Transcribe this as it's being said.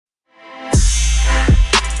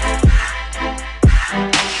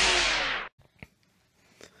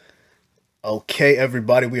Okay,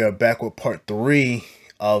 everybody, we are back with part three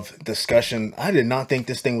of discussion. I did not think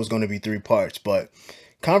this thing was going to be three parts, but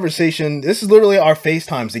conversation. This is literally our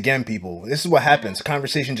FaceTimes again, people. This is what happens.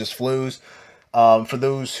 Conversation just flows. For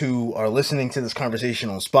those who are listening to this conversation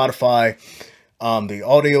on Spotify, the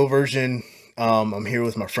audio version, I'm here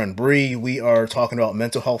with my friend Bree. We are talking about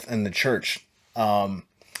mental health in the church.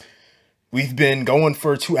 We've been going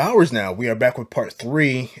for 2 hours now. We are back with part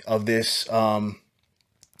three of this.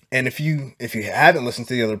 And if you haven't listened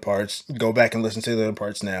to the other parts, go back and listen to the other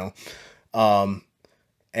parts now.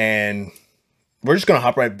 And we're just gonna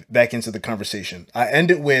hop right back into the conversation. I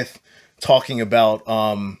ended with talking about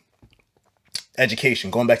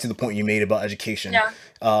education, going back to the point you made about education.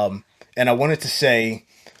 Yeah. And I wanted to say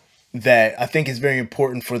that I think it's very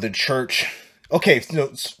important for the church. Okay,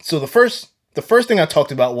 so the first thing I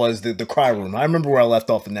talked about was the cry room. I remember where I left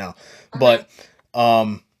off now, but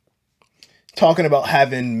talking about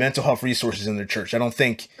having mental health resources in the church. I don't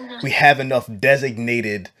think we have enough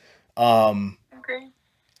designated Okay.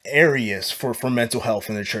 areas for mental health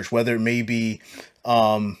in the church, whether it may be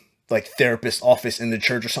like therapist office in the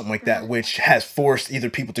church or something like that, which has forced either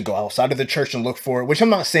people to go outside of the church and look for it, which I'm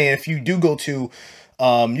not saying if you do go to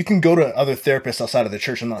you can go to other therapists outside of the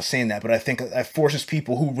church. I'm not saying that, but I think that forces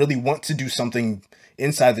people who really want to do something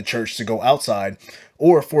inside the church to go outside,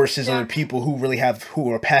 or forces other Yeah. people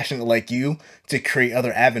who are passionate like you to create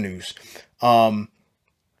other avenues, and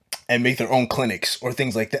make their own clinics or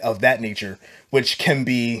things like that of that nature, which can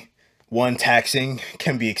be one taxing,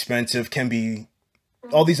 can be expensive, can be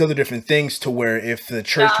all these other different things, to where if the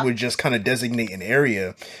church Yeah. would just kind of designate an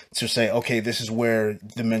area to say, okay, this is where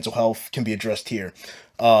the mental health can be addressed here,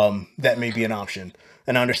 that may be an option.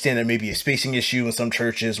 And I understand there may be a spacing issue in some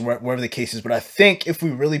churches, wherever the case is, but I think if we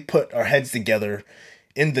really put our heads together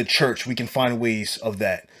in the church, we can find ways of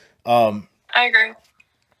that. I agree.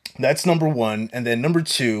 That's number one. And then number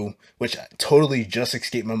two, which totally just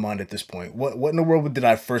escaped my mind at this point. What in the world did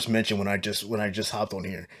I first mention when I just hopped on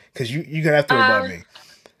here? Because you're gonna have to remind Um, me.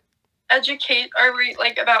 Educate. Are we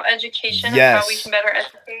like about education and how we Yes. can better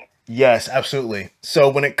educate? Yes, absolutely. So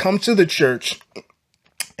when it comes to the church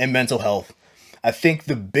and mental health, I think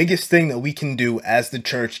the biggest thing that we can do as the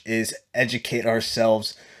church is educate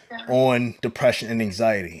ourselves Yeah. on depression and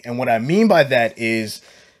anxiety. And what I mean by that is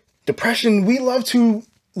depression, we love to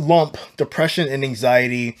lump depression and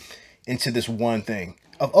anxiety into this one thing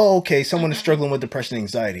of, oh, okay, someone is struggling with depression and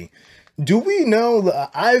anxiety. Do we know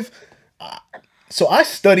that so I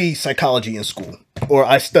study psychology in school, or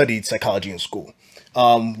I studied psychology in school.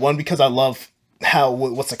 One, because I love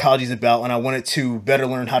what psychology is about, and I wanted to better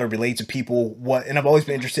learn how to relate to people. And I've always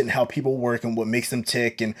been interested in how people work and what makes them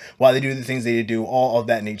tick and why they do the things they do, all of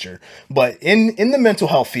that nature. But in the mental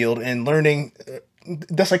health field and learning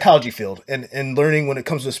the psychology field and learning when it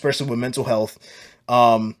comes to, especially with mental health,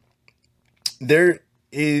 there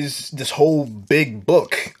is this whole big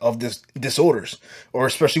book of this disorders, or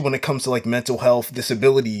especially when it comes to like mental health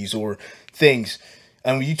disabilities or things.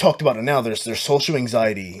 And you talked about it now. There's social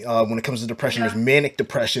anxiety. When it comes to depression, there's Yeah. manic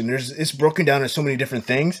depression. It's broken down into so many different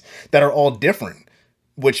things that are all different,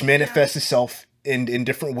 which Yeah. manifests itself in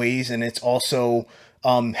different ways, and it's also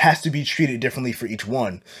has to be treated differently for each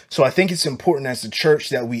one. So I think it's important as the church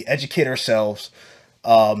that we educate ourselves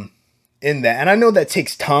in that. And I know that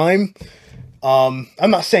takes time. I'm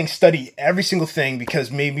not saying study every single thing, because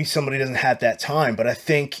maybe somebody doesn't have that time, but I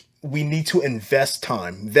think we need to invest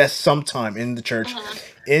some time in the church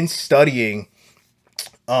in studying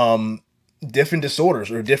different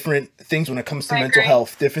disorders or different things when it comes to I mental agree.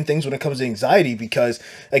 health, different things when it comes to anxiety, because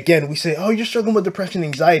again, we say, oh, you're struggling with depression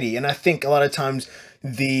and anxiety. And I think a lot of times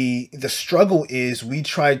the struggle is we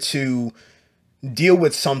try to deal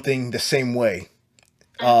with something the same way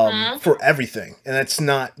Mm-hmm. for everything, and that's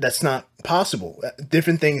not possible.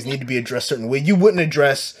 Different things need to be addressed certain way. You wouldn't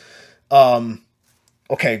address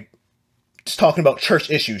okay, just talking about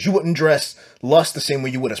church issues, you wouldn't address lust the same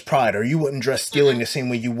way you would as pride, or you wouldn't address stealing the same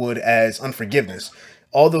way you would as unforgiveness.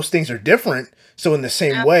 All those things are different. So in the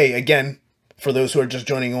same Yeah. way, again, for those who are just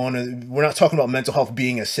joining on, we're not talking about mental health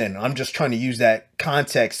being a sin. I'm just trying to use that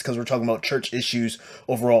context because we're talking about church issues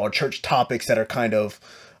overall, or church topics that are kind of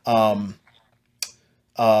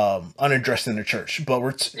unaddressed in the church.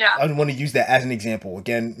 But Yeah. I want to use that as an example.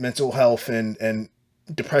 Again, mental health and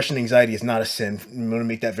depression, anxiety is not a sin. I'm going to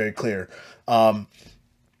make that very clear.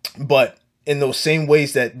 But in those same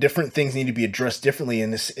ways that different things need to be addressed differently,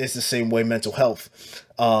 and this is the same way mental health.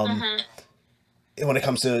 Mm-hmm. When it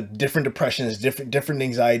comes to different depressions, different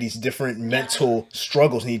anxieties, different Yeah. mental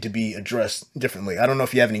struggles need to be addressed differently. I don't know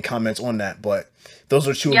if you have any comments on that, but those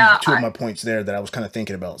are two Yeah. two of my points there that I was kind of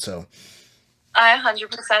thinking about. So I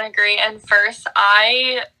 100% agree. And first,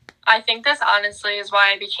 I think this honestly is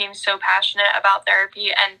why I became so passionate about therapy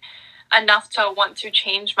and enough to want to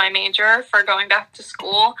change my major for going back to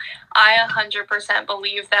school. I 100%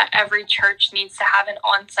 believe that every church needs to have an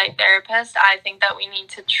on-site therapist. I think that we need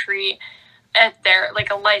to treat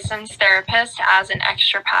a licensed therapist as an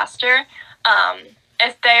extra pastor.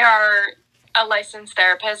 If they are a licensed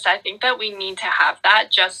therapist, I think that we need to have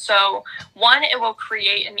that just so, one, it will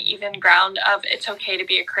create an even ground of it's okay to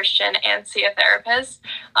be a Christian and see a therapist.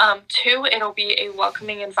 Two, it'll be a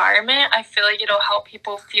welcoming environment. I feel like it'll help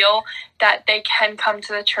people feel that they can come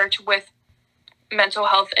to the church with mental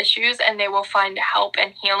health issues and they will find help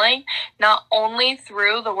and healing not only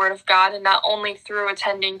through the word of God and not only through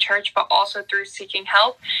attending church but also through seeking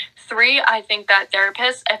help. Three, I think that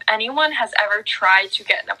therapists, if anyone has ever tried to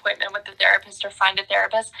get an appointment with a therapist or find a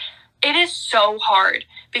therapist, it is so hard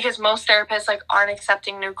because most therapists aren't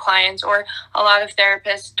accepting new clients, or a lot of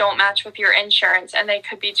therapists don't match with your insurance and they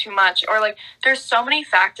could be too much, or there's so many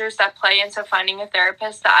factors that play into finding a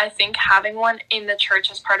therapist that I think having one in the church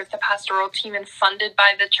as part of the pastoral team and funded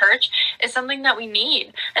by the church is something that we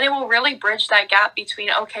need. And it will really bridge that gap between,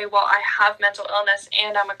 okay, well, I have mental illness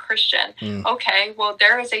and I'm a Christian. Okay, well,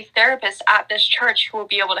 there is a therapist at this church who will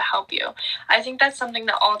be able to help you. I think that's something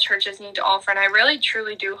that all churches need to offer, and I really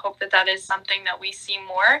truly do hope that that is something that we see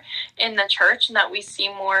more in the church and that we see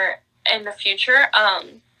more in the future.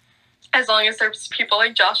 As long as there's people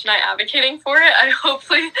like Josh and I advocating for it,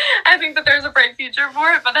 I think that there's a bright future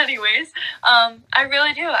for it. But anyways, I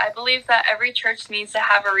really do. I believe that every church needs to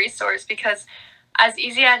have a resource, because as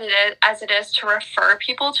easy as it is to refer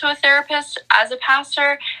people to a therapist as a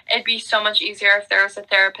pastor, it'd be so much easier if there was a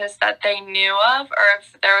therapist that they knew of, or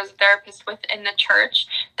if there was a therapist within the church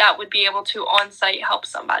that would be able to on-site help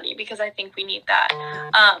somebody, because I think we need that.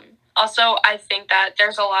 Also, I think that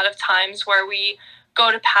there's a lot of times where we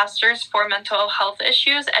go to pastors for mental health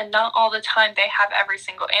issues, and not all the time they have every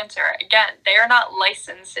single answer. Again, they are not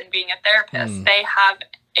licensed in being a therapist. They have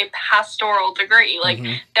a pastoral degree.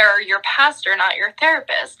 They're your pastor, not your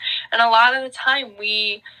therapist. And a lot of the time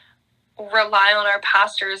we rely on our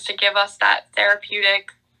pastors to give us that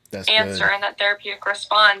therapeutic answer and that therapeutic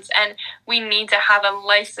response. And we need to have a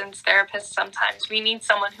licensed therapist sometimes. We need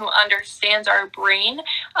someone who understands our brain.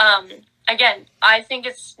 Again, I think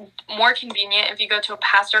it's more convenient if you go to a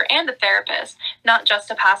pastor and a therapist, not just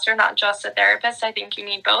a pastor, not just a therapist. I think you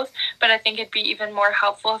need both, but I think it'd be even more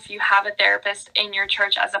helpful if you have a therapist in your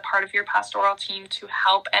church as a part of your pastoral team to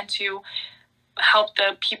help and to help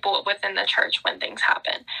the people within the church when things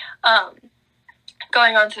happen.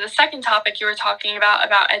 Going on to the second topic you were talking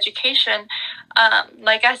about education,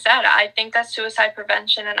 like I said, I think that suicide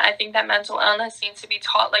prevention and I think that mental illness needs to be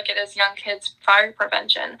taught like it is young kids' fire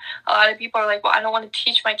prevention. A lot of people are like, well, I don't want to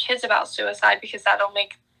teach my kids about suicide because that'll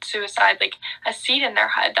make suicide like a seed in their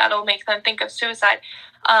head. That'll make them think of suicide.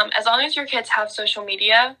 As long as your kids have social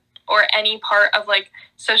media or any part of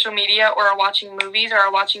social media or are watching movies or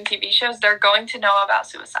are watching TV shows, they're going to know about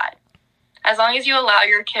suicide. As long as you allow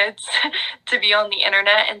your kids to be on the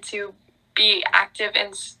internet and to be active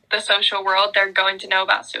in the social world, they're going to know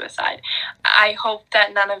about suicide. I hope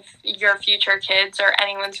that none of your future kids or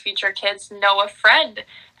anyone's future kids know a friend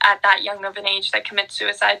at that young of an age that commits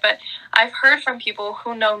suicide. But I've heard from people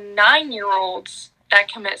who know 9-year-olds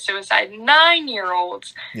that commit suicide.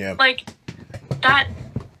 9-year-olds. Yeah. That,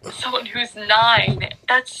 someone who's 9,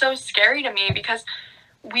 that's so scary to me, because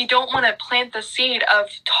we don't want to plant the seed of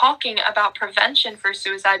talking about prevention for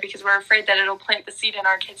suicide because we're afraid that it'll plant the seed in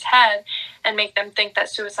our kids' head and make them think that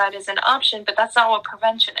suicide is an option, but that's not what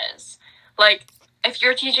prevention is. If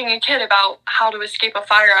you're teaching a kid about how to escape a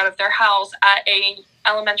fire out of their house at a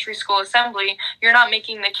elementary school assembly, you're not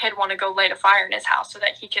making the kid want to go light a fire in his house so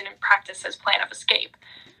that he can practice his plan of escape.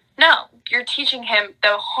 No, you're teaching him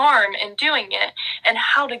the harm in doing it and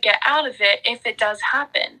how to get out of it if it does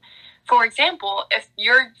happen. For example, if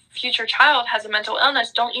your future child has a mental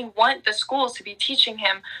illness, don't you want the schools to be teaching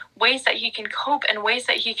him ways that he can cope and ways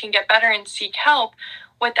that he can get better and seek help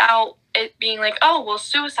without it being like, oh, well,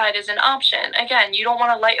 suicide is an option. Again, you don't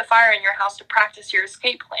want to light a fire in your house to practice your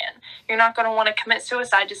escape plan. You're not going to want to commit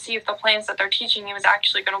suicide to see if the plans that they're teaching you is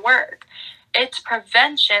actually going to work. It's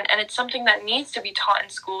prevention, and it's something that needs to be taught in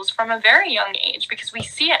schools from a very young age because we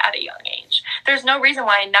see it at a young age. There's no reason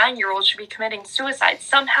why a 9-year-old should be committing suicide.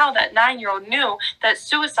 Somehow that 9-year-old knew that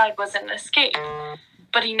suicide was an escape,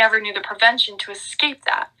 but he never knew the prevention to escape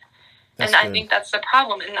that. And I think that's the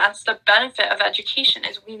problem, and that's the benefit of education,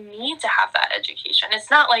 is we need to have that education.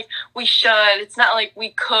 It's not like we should, it's not like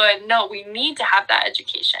we could. No, we need to have that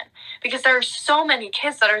education, because there are so many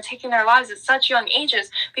kids that are taking their lives at such young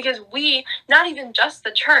ages because we, not even just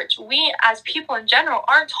the church, we as people in general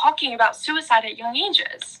aren't talking about suicide at young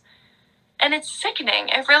ages. And it's sickening.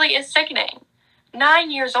 It really is sickening.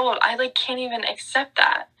 9 years old, I can't even accept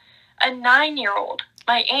that. A 9-year-old.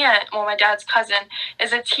 My aunt, well, my dad's cousin,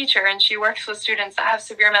 is a teacher, and she works with students that have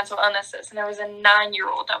severe mental illnesses. And there was a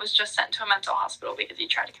 9-year-old that was just sent to a mental hospital because he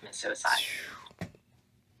tried to commit suicide.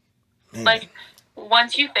 Man.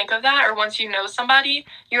 Once you think of that, or once you know somebody,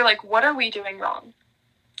 you're like, what are we doing wrong?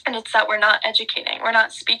 And it's that we're not educating. We're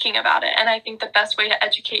not speaking about it. And I think the best way to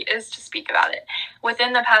educate is to speak about it.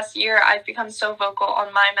 Within the past year, I've become so vocal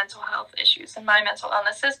on my mental health issues and my mental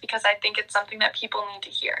illnesses because I think it's something that people need to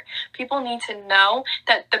hear. People need to know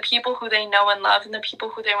that the people who they know and love and the people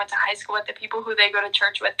who they went to high school with, the people who they go to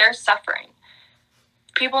church with, they're suffering.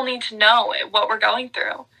 People need to know what we're going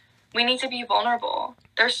through. We need to be vulnerable.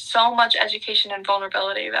 There's so much education and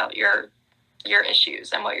vulnerability about your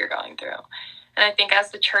issues and what you're going through. And I think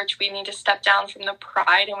as the church, we need to step down from the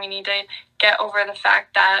pride, and we need to get over the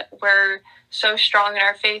fact that we're so strong in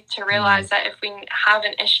our faith to realize that if we have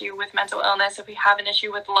an issue with mental illness, if we have an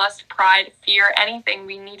issue with lust, pride, fear, anything,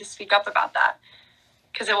 we need to speak up about that,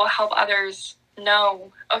 because it will help others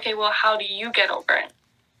know, okay, well, how do you get over it?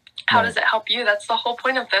 How does it help you? That's the whole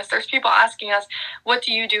point of this. There's people asking us, what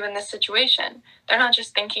do you do in this situation? They're not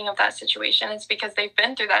just thinking of that situation. It's because they've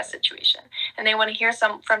been through that situation. And they want to hear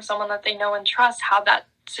from someone that they know and trust how that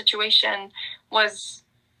situation was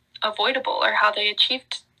avoidable, or how they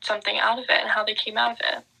achieved something out of it and how they came out of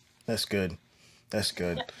it. That's good. That's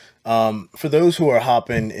good. Yeah. For those who are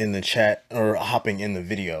hopping in the chat or hopping in the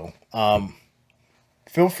video,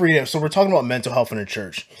 feel free to, so we're talking about mental health in the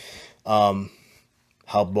church.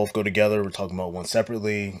 How both go together. We're talking about one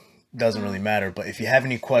separately. Doesn't really matter. But if you have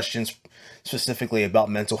any questions specifically about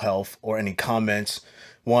mental health or any comments,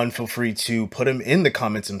 one, feel free to put them in the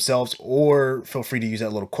comments themselves, or feel free to use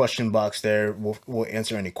that little question box there. We'll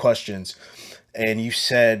answer any questions. And you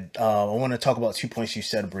said, I want to talk about 2 points you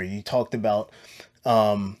said, Bree. You talked about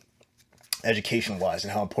education-wise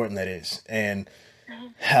and how important that is, and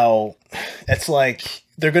how it's like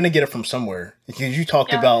they're going to get it from somewhere. Because you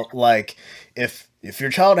talked about if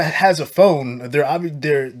your child has a phone, they're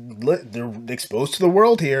exposed to the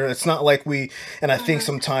world here. It's not like and I think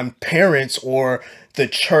sometimes parents or the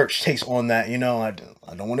church takes on that,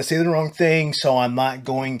 I don't want to say the wrong thing, so I'm not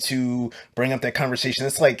going to bring up that conversation.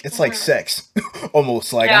 It's like sex,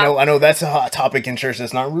 almost. I know that's a hot topic in church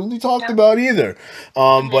that's not really talked about either.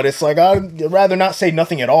 But it's like, I'd rather not say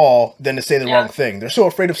nothing at all than to say the wrong thing. They're so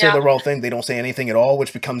afraid of saying the wrong thing, they don't say anything at all,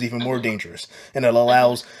 which becomes even more dangerous. And it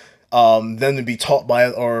allows them to be taught by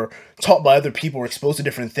other people, or exposed to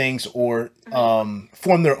different things, or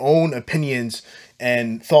form their own opinions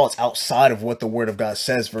and thoughts outside of what the Word of God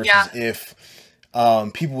says, versus if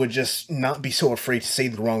people would just not be so afraid to say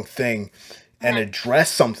the wrong thing and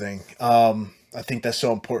address something. I think that's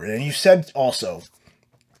so important. And you said also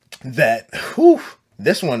that,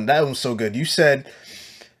 that was so good. You said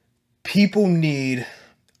people need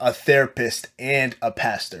a therapist and a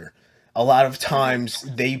pastor. A lot of times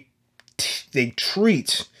they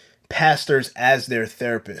treat pastors as their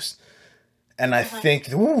therapist. And I think,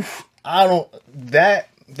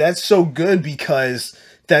 that's so good, because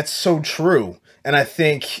that's so true. And I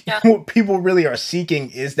think what people really are seeking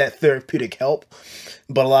is that therapeutic help.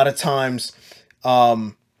 But a lot of times,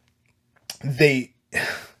 they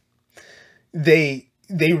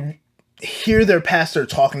hear their pastor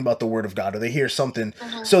talking about the Word of God, or they hear something,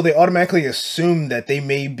 so they automatically assume that they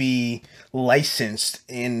may be licensed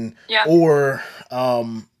in or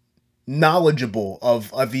knowledgeable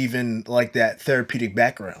of even like that therapeutic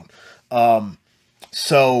background.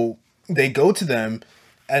 So they go to them,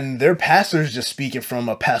 and their pastor's just speaking from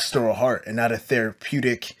a pastoral heart and not a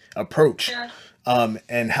therapeutic approach.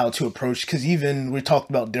 And how to approach, because even we talked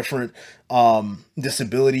about different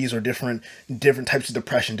disabilities, or different types of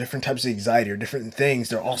depression, different types of anxiety, or different things.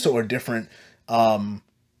 There also are different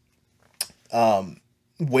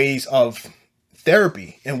ways of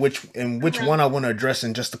therapy, and which one I want to address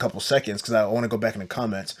in just a couple seconds, because I want to go back in the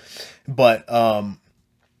comments. But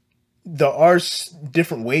there are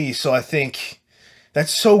different ways, so I think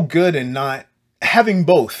that's so good, and not having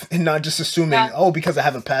both, and not just assuming, because I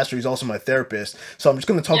have a pastor, he's also my therapist, so I'm just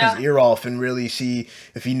going to talk his ear off and really see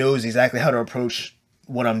if he knows exactly how to approach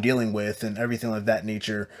what I'm dealing with and everything of that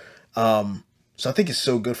nature. So I think it's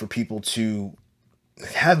so good for people to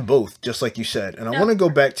have both, just like you said. And I want to go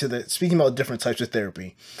back to speaking about different types of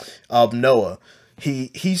therapy. Noah,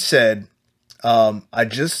 he said, I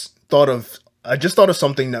just thought of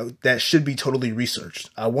something that should be totally researched.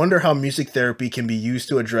 I wonder how music therapy can be used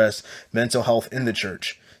to address mental health in the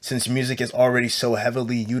church, since music is already so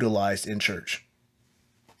heavily utilized in church.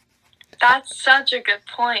 That's such a good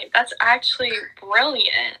point. That's actually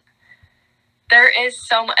brilliant. There is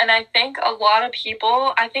so much, and I think a lot of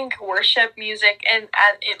people, I think worship music and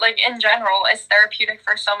like in general is therapeutic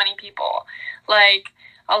for so many people. Like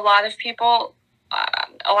a lot of people,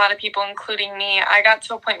 including me, I got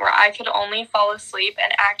to a point where I could only fall asleep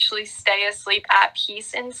and actually stay asleep at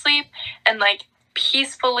peace in sleep and like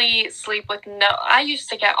peacefully sleep with no, I used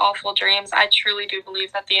to get awful dreams. I truly do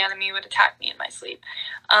believe that the enemy would attack me in my sleep.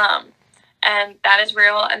 And that is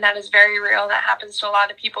real, and that is very real. That happens to a lot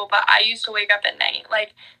of people. But I used to wake up at night,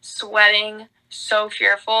 like, sweating, so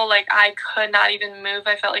fearful. Like, I could not even move.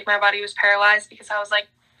 I felt like my body was paralyzed because I was, like,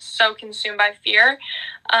 so consumed by fear.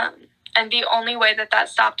 And the only way that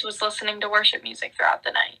stopped was listening to worship music throughout the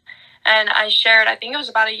night. And I shared, I think it was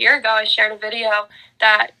about a year ago, I shared a video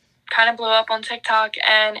that kind of blew up on TikTok.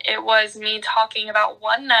 And it was me talking about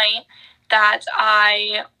one night that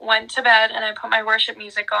I went to bed and I put my worship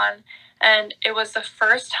music on. And it was the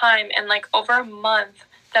first time in like over a month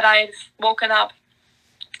that I had woken up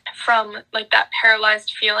from like that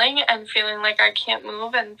paralyzed feeling and feeling like I can't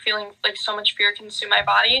move and feeling like so much fear consume my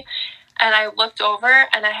body. And I looked over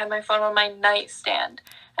and I had my phone on my nightstand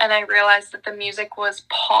and I realized that the music was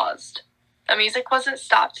paused. The music wasn't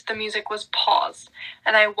stopped. The music was paused.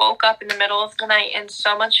 And I woke up in the middle of the night in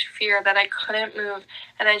so much fear that I couldn't move.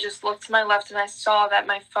 And I just looked to my left and I saw that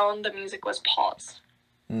my phone, the music was paused.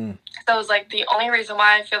 So it was like the only reason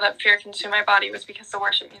why I feel that fear consumed my body was because the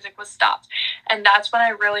worship music was stopped. And that's when I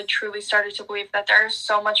really truly started to believe that there is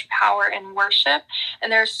so much power in worship and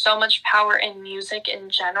there's so much power in music in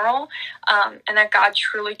general, and that God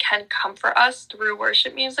truly can comfort us through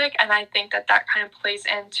worship music. And I think that kind of plays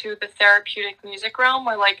into the therapeutic music realm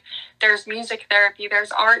where like there's music therapy,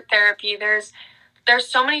 there's art therapy, there's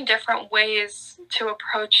so many different ways to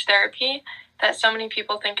approach therapy that so many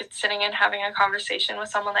people think it's sitting and having a conversation with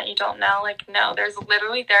someone that you don't know. Like, no, there's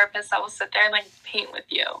literally therapists that will sit there and like paint with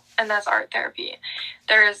you, and that's art therapy.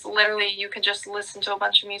 There's literally, you could just listen to a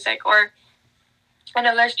bunch of music, or I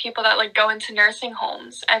know there's people that like go into nursing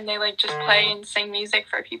homes and they like just play and sing music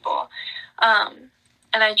for people. And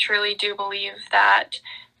I truly do believe that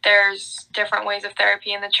there's different ways of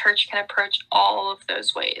therapy, and the church can approach all of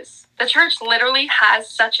those ways. The church literally has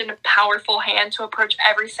such a powerful hand to approach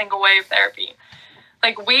every single way of therapy.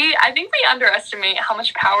 Like I think we underestimate how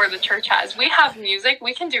much power the church has. We have music.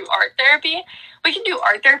 We can do art therapy. We can do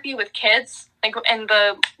art therapy with kids. We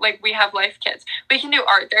have Life Kids. We can do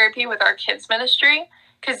art therapy with our kids ministry.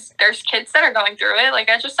 Because there's kids that are going through it. Like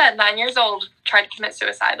I just said, 9 years old, tried to commit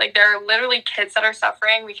suicide. Like there are literally kids that are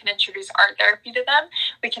suffering. We can introduce art therapy to them.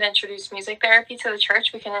 We can introduce music therapy to the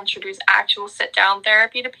church. We can introduce actual sit-down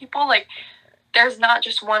therapy to people. Like there's not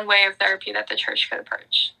just one way of therapy that the church could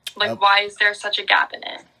approach. Like why is there such a gap in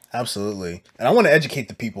it? Absolutely. And I want to educate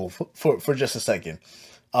the people for just a second.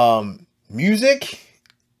 Music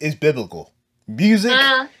is biblical. Music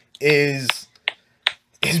is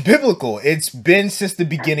biblical. It's been since the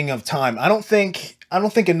beginning of time. I don't think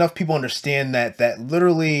enough people understand that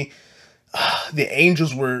literally the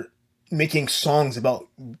angels were making songs about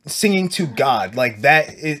singing to God. Like that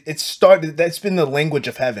that's been the language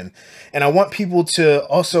of heaven. And I want people to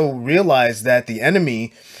also realize that the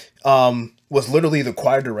enemy was literally the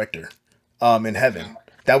choir director in heaven.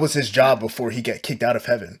 That was his job before he got kicked out of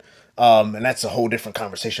heaven. And that's a whole different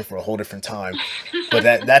conversation for a whole different time. But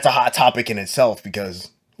that's a hot topic in itself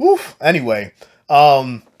because, anyway.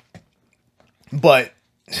 But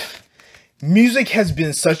music has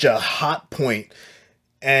been such a hot point,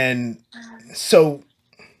 and so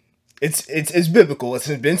it's biblical. It's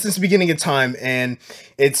been since the beginning of time, and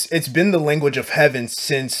it's been the language of heaven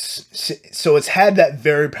since. So it's had that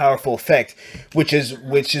very powerful effect, which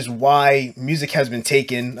is why music has been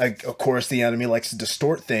taken. Like, of course, the enemy likes to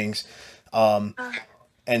distort things,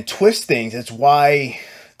 and twist things. It's why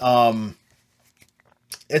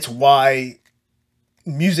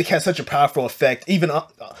music has such a powerful effect. Even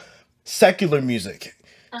secular music,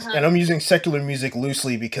 and I'm using secular music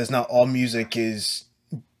loosely because not all music is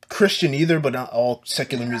Christian either, but not all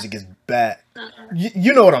secular music is bad.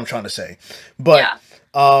 You know what I'm trying to say. But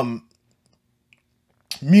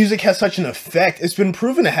music has such an effect. It's been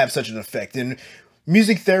proven to have such an effect. And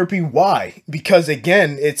music therapy, why? Because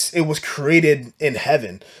again, it was created in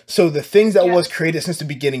heaven. So the things that was created since the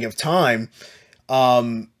beginning of time,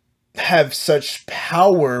 have such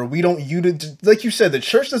power. We don't like you said, the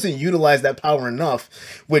church doesn't utilize that power enough,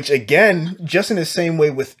 which again, just in the same way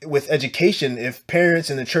with education, if parents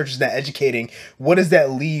and the church is not educating, what does that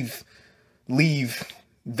leave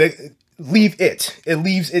the leave it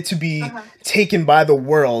leaves it to be taken by the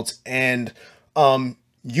world and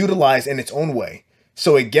utilized in its own way.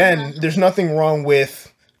 So again, there's nothing wrong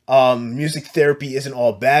with music therapy isn't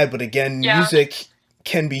all bad, but again, music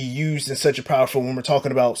can be used in such a powerful, when we're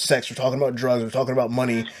talking about sex, we're talking about drugs, we're talking about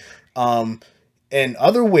money, and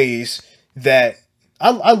other ways that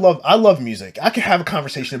I love music. I can have a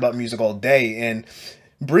conversation about music all day, and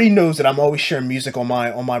Bree knows that I'm always sharing music on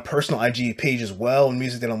my personal IG page as well, and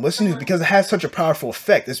music that I'm listening to, because it has such a powerful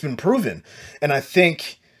effect. It's been proven, and I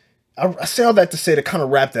think I say all that to say, to kind of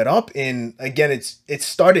wrap that up. And again, it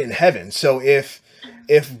started in heaven. So if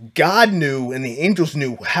God knew and the angels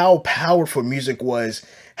knew how powerful music was,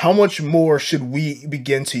 how much more should we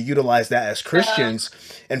begin to utilize that as Christians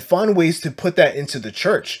and find ways to put that into the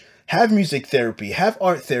church? Have music therapy, have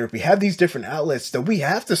art therapy, have these different outlets that we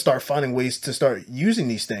have to start finding ways to start using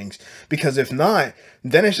these things. Because if not,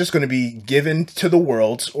 then it's just going to be given to the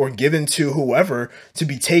world or given to whoever to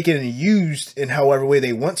be taken and used in however way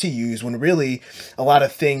they want to use, when really a lot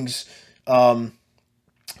of things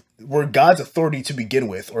were God's authority to begin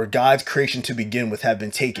with, or God's creation to begin with, have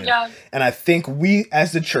been taken. And I think we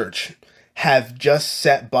as the church have just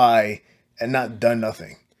sat by and not done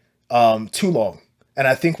nothing too long. And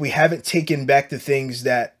I think we haven't taken back the things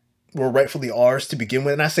that were rightfully ours to begin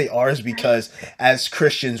with. And I say ours because as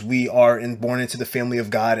Christians, we are born into the family of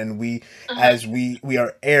God, and we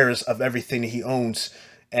are heirs of everything that he owns.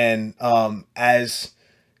 And as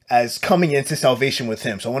coming into salvation with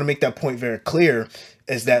him. So I want to make that point very clear,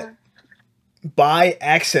 is that by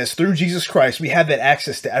access through Jesus Christ, we have that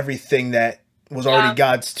access to everything that was already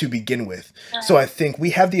God's to begin with. So I think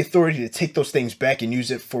we have the authority to take those things back and use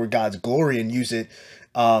it for God's glory, and use it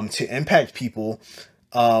to impact people.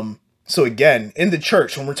 So again, in the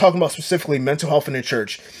church, when we're talking about specifically mental health in the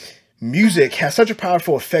church, music has such a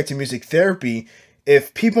powerful effect in music therapy.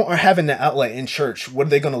 If people are having that outlet in church, what are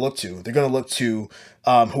they going to look to? They're going to look to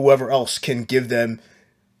whoever else can give them,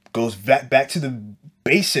 goes back to the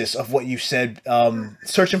basis of what you said,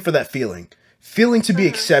 searching for that feeling to be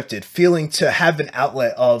accepted, feeling to have an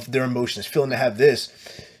outlet of their emotions, feeling to have this.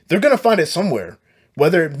 They're going to find it somewhere,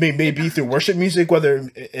 whether it may be through worship music,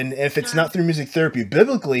 and if it's not through music therapy,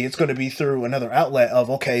 biblically, it's going to be through another outlet of,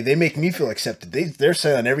 okay, they make me feel accepted. They're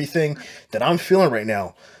saying everything that I'm feeling right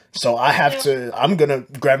now. So I'm going to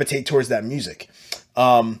gravitate towards that music.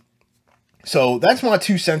 So that's my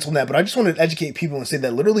 2 cents on that. But I just wanted to educate people and say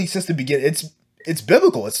that literally since the beginning, it's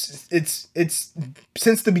biblical. It's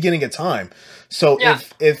since the beginning of time. So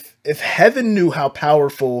if heaven knew how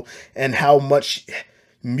powerful and how much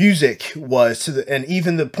music was and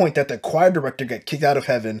even the point that the choir director got kicked out of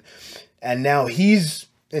heaven, and now he's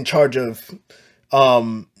in charge of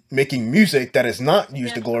making music that is not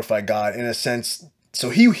used to glorify God in a sense. So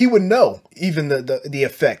he would know even the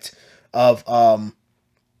effect of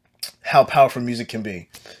how powerful music can be.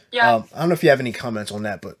 I don't know if you have any comments on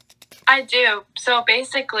that, but I do. So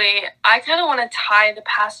basically, I kind of want to tie the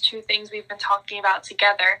past two things we've been talking about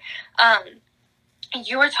together.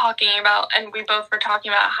 You were talking about, and we both were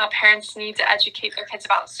talking about, how parents need to educate their kids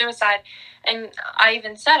about suicide. And I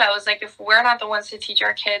even said, I was like, if we're not the ones to teach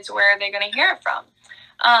our kids, where are they going to hear it from?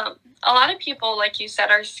 A lot of people, like you said,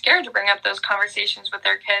 are scared to bring up those conversations with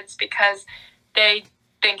their kids because they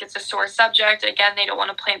think it's a sore subject. Again, they don't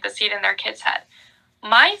want to plant the seed in their kids' head.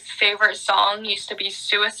 My favorite song used to be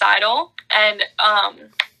Suicidal and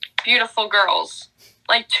Beautiful Girls.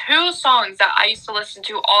 Like, two songs that I used to listen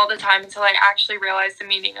to all the time until I actually realized the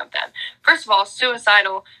meaning of them. First of all,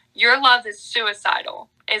 Suicidal, Your Love is Suicidal,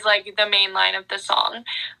 is like the main line of the song.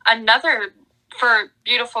 Another, for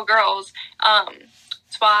Beautiful Girls,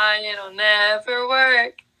 it's why it'll never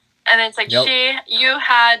work. And it's like, you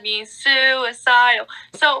had me suicidal.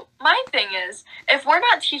 So my thing is, if we're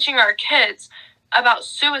not teaching our kids about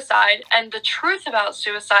suicide and the truth about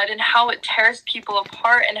suicide and how it tears people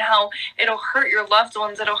apart and how it'll hurt your loved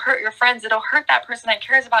ones, it'll hurt your friends, it'll hurt that person that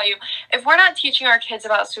cares about you. If we're not teaching our kids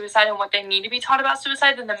about suicide and what they need to be taught about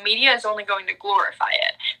suicide, then the media is only going to glorify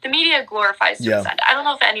it. The media glorifies suicide. I don't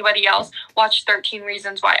know if anybody else watched 13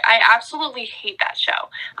 Reasons Why. I absolutely hate that show.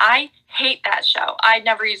 I hate that show. I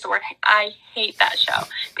never use the word hate. I hate that show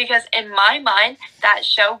because in my mind, that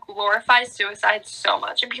show glorifies suicide so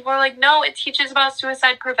much. And people are like, no, it teaches about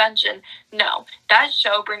suicide prevention. No, that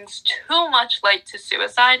show brings too much light to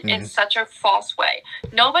suicide in such a false way.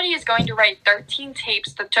 Nobody is going to write 13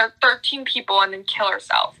 tapes to 13 people and then kill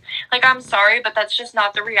herself. Like, I'm sorry, but that's just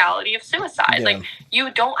not the reality of suicide. Yeah. Like,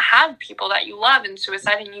 you don't have people that you love in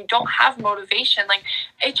suicide and you don't have motivation. Like,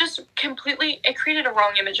 it just completely, it created a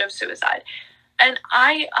wrong image of suicide. And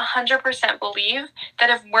I 100% believe that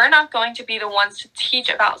if we're not going to be the ones to teach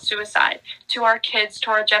about suicide to our kids, to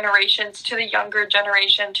our generations, to the younger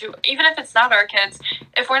generation, to even if it's not our kids,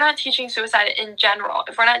 if we're not teaching suicide in general,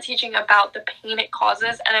 if we're not teaching about the pain it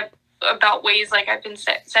causes and about ways, like I've been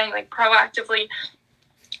saying, like proactively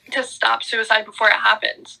to stop suicide before it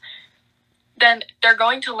happens, then they're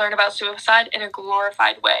going to learn about suicide in a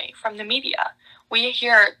glorified way from the media. We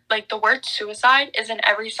hear, like, the word suicide is in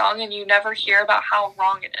every song and you never hear about how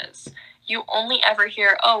wrong it is. You only ever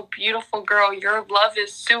hear, oh, beautiful girl, your love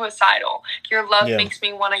is suicidal. Your love makes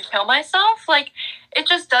me want to kill myself. Like, it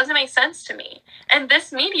just doesn't make sense to me. And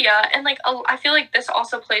this media, and, like, I feel like this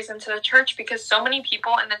also plays into the church because so many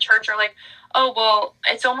people in the church are like, oh, well,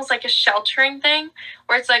 it's almost like a sheltering thing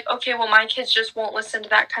where it's like, okay, well, my kids just won't listen to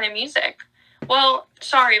that kind of music. Well,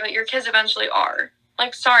 sorry, but your kids eventually are.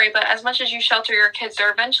 Like, sorry, but as much as you shelter your kids,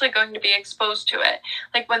 they're eventually going to be exposed to it.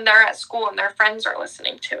 Like, when they're at school and their friends are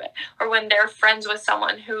listening to it. Or when they're friends with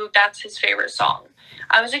someone who that's his favorite song.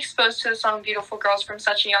 I was exposed to the song Beautiful Girls from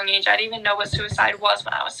such a young age. I didn't even know what suicide was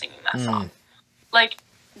when I was singing that song. Like,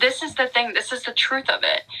 this is the thing. This is the truth of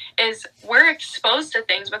it. Is we're exposed to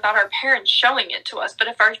things without our parents showing it to us. But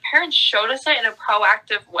if our parents showed us it in a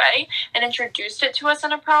proactive way and introduced it to us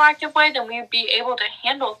in a proactive way, then we'd be able to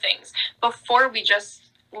handle things before we just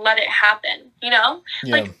let it happen, you know?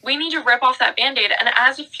 Yeah. Like, we need to rip off that Band-Aid. And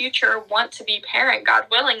as a future want-to-be parent, God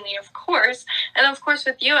willingly, of course, and of course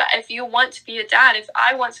with you, if you want to be a dad, if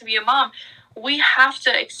I want to be a mom, we have to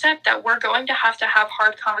accept that we're going to have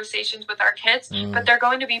hard conversations with our kids, but they're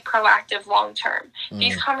going to be proactive long-term.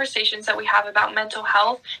 These conversations that we have about mental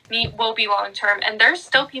health will be long-term. And there's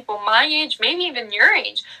still people my age, maybe even your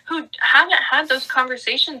age, who haven't had those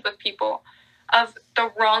conversations with people of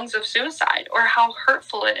the wrongs of suicide or how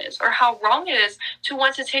hurtful it is or how wrong it is to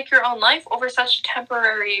want to take your own life over such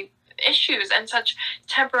temporary issues and such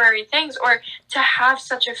temporary things, or to have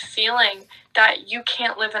such a feeling that you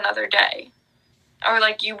can't live another day. Or,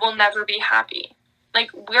 like, you will never be happy.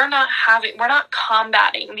 Like, we're not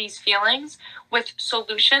combating these feelings with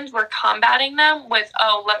solutions. We're combating them with,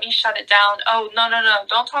 oh, let me shut it down. Oh, no,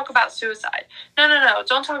 don't talk about suicide. No,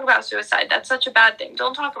 don't talk about suicide. That's such a bad thing.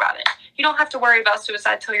 Don't talk about it. You don't have to worry about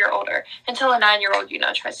suicide till you're older. Until a 9-year-old,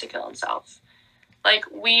 tries to kill himself. Like,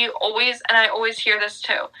 we always, and I always hear this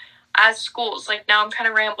too, as schools, like, now I'm kind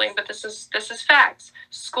of rambling, but this is facts.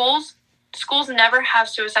 Schools never have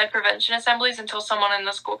suicide prevention assemblies until someone in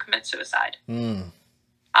the school commits suicide.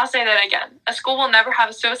 I'll say that again. A school will never have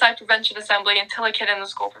a suicide prevention assembly until a kid in the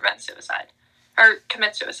school prevents suicide or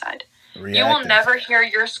commits suicide. Reactive. You will never hear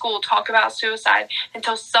your school talk about suicide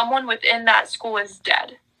until someone within that school is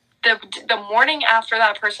dead. The morning after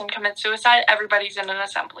that person commits suicide, everybody's in an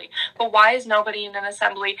assembly. But why is nobody in an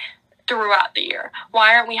assembly throughout the year?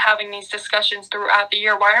 Why aren't we having these discussions throughout the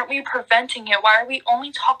year? Why aren't we preventing it? Why are we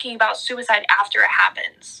only talking about suicide after it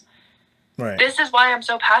happens? Right. This is why I'm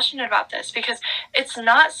so passionate about this, because it's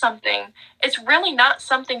really not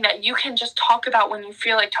something that you can just talk about when you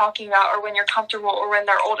feel like talking about or when you're comfortable or when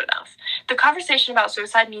they're old enough. The conversation about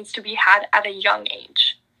suicide needs to be had at a young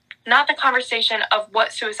age. Not the conversation of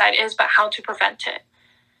what suicide is, but how to prevent it.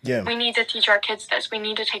 Yeah. We need to teach our kids this. We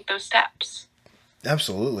need to take those steps.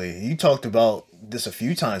 Absolutely. You talked about this a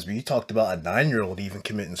few times, but you talked about a 9-year-old even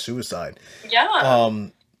committing suicide. Yeah.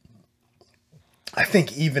 I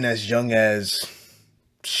think even as young as,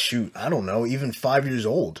 I don't know, even 5 years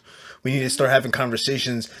old, we need to start having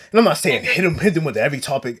conversations. And I'm not saying hit them with heavy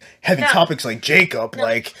topics like Jacob. No.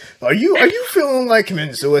 Like, are you feeling like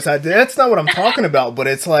committing suicide? That's not what I'm talking about. But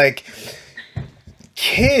it's like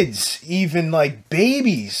kids, even like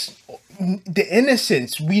babies, the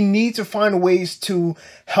innocence. We need to find ways to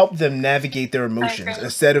help them navigate their emotions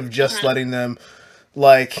instead of just letting them,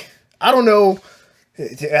 like, I don't know.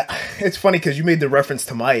 It's funny because you made the reference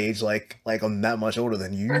to my age, like I'm that much older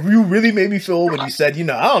than you. You really made me feel when you said,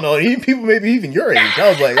 I don't know, even people maybe even your age. I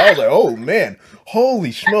was like, oh man,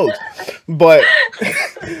 holy smokes! But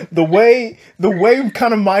the way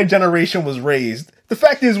kind of my generation was raised, the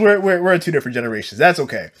fact is we're in two different generations. That's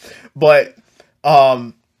okay, but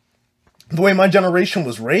the way my generation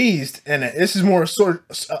was raised, and this is more sort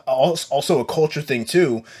also a culture thing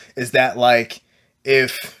too, is that like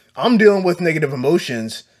if I'm dealing with negative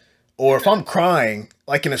emotions or if I'm crying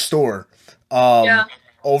like in a store Yeah.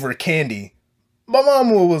 over candy, my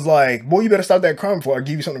mom was like, "Boy, you better stop that crying before I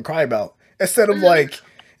give you something to cry about." Instead of Mhm. like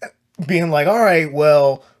being like, "All right,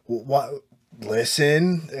 well, what?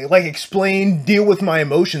 Listen, like explain, deal with my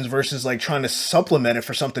emotions," versus like trying to supplement it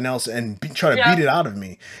for something else and try to beat Yeah. it out of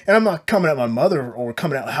me. And I'm not coming at my mother or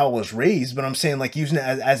coming at how I was raised, but I'm saying like using it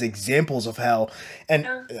as examples of how, and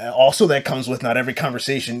Yeah. also that comes with not every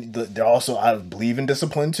conversation. They're also, I believe in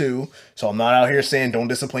discipline too, so I'm not out here saying don't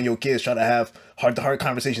discipline your kids. Try to have heart to heart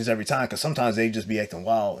conversations every time, because sometimes they just be acting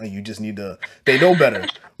wild and you just need to. They know better.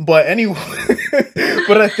 But anyway,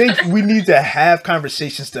 but I think we need to have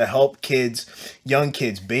conversations to help kids, young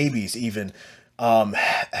kids, babies even,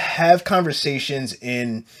 have conversations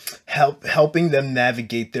in helping them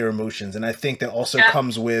navigate their emotions. And I think that also Yeah.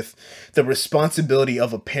 comes with the responsibility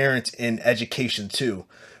of a parent in education too.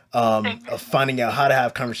 Of finding out how to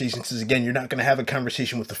have conversations. Because again, you're not going to have a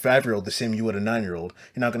conversation with a 5-year-old the same way you would a 9-year-old.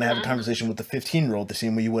 You're not going to have a Mhm. conversation with a 15-year-old the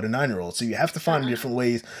same way you would a 9-year-old. So you have to find Mhm. different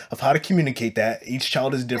ways of how to communicate that. Each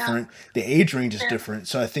child is Yeah. different. The age range is Yeah. different.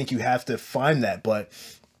 So I think you have to find that. But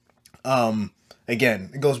again,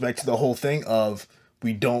 it goes back to the whole thing of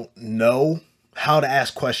we don't know how to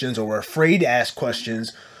ask questions, or we're afraid to ask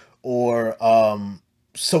questions, or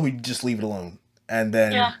so we just leave it alone, and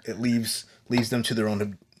then Yeah. it leaves them to their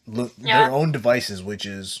Yeah. own devices, which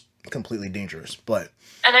is completely dangerous. But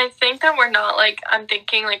And I think that we're not like, I'm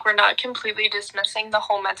thinking like we're not completely dismissing the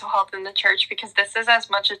whole mental health in the church, because this is as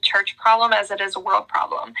much a church problem as it is a world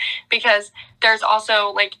problem. Because there's also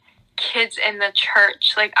like kids in the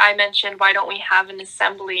church. Like I mentioned, why don't we have an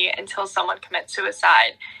assembly until someone commits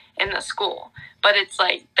suicide in the school? But it's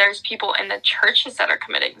like there's people in the churches that are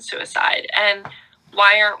committing suicide. And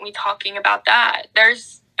why aren't we talking about that?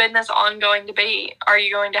 There's been this ongoing debate. Are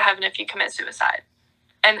you going to heaven if you commit suicide?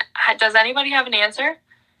 And does anybody have an answer?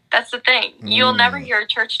 That's the thing. You'll never hear a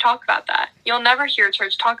church talk about that. You'll never hear a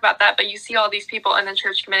church talk about that, but you see all these people in the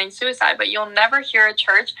church committing suicide, but you'll never hear a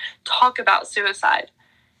church talk about suicide.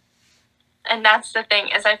 And that's the thing,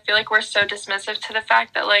 is I feel like we're so dismissive to the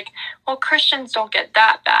fact that like, well, Christians don't get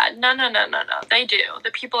that bad. No. They do.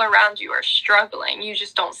 The people around you are struggling. You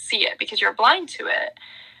just don't see it because you're blind to it.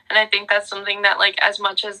 And I think that's something that, like, as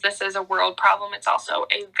much as this is a world problem, it's also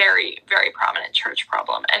a very, very prominent church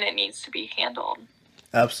problem, and it needs to be handled.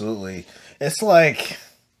 absolutely, it's like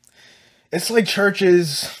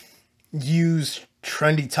churches use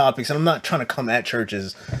trendy topics, and I'm not trying to come at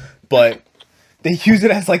churches, but they use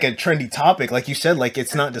it as like a trendy topic, like you said, like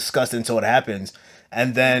it's not discussed until it happens,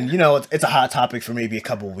 and then it's a hot topic for maybe a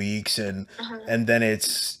couple weeks, and Mm-hmm. and then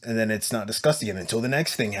it's not discussed again until the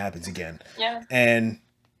next thing happens again. Yeah. And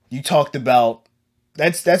you talked about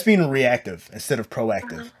that's being reactive instead of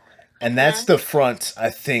proactive. And that's the front I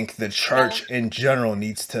think the church in general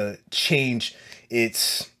needs to change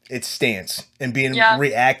its stance, and being Yeah.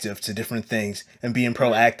 reactive to different things and being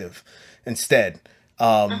proactive instead.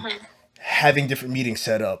 Having different meetings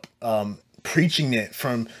set up, preaching it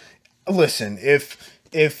from, listen,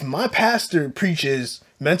 if my pastor preaches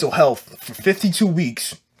mental health for 52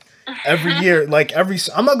 weeks every year, like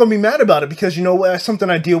I'm not gonna be mad about it, because you know what, that's something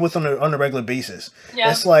I deal with on a regular basis. Yeah.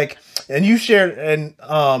 It's like, and you shared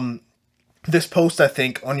this post I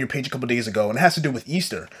think on your page a couple days ago, and it has to do with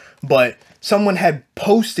Easter, but someone had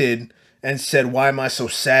posted and said, why am I so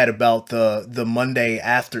sad about the Monday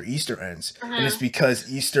after Easter ends? And it's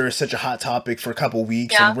because Easter is such a hot topic for a couple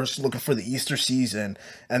weeks, Yeah. and we're just looking for the Easter season,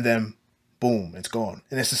 and then boom, it's gone.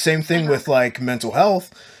 And it's the same thing with like mental health.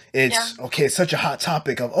 It's okay, it's such a hot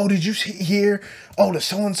topic of, oh, did you hear? Oh, the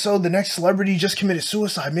so and so, the next celebrity just committed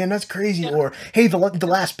suicide. Man, that's crazy. Or hey, the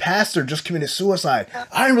last pastor just committed suicide.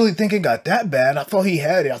 I didn't really think it got that bad. I thought he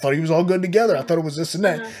had it. I thought he was all good together. I thought it was this and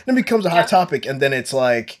that. Then it becomes a hot topic, and then it's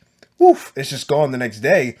like, woof, it's just gone the next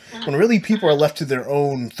day. When really people are left to their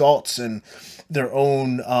own thoughts and their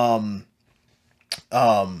own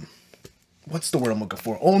what's the word I'm looking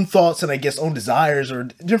for? Own thoughts, and I guess own desires, or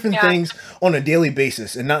different things on a daily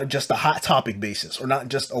basis, and not just a hot topic basis, or not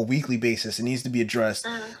just a weekly basis. It needs to be addressed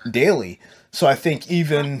daily. So I think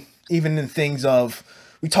even in things of,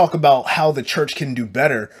 we talk about how the church can do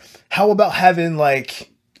better. How about having like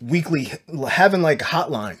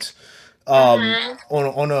hotlines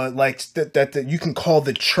on a like that you can call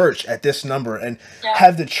the church at this number, and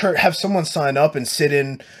have someone sign up and sit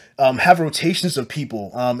in, have rotations of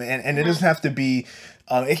people, and it doesn't have to be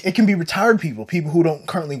It can be retired people who don't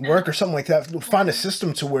currently work or something like that. Find a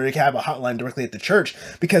system to where they can have a hotline directly at the church.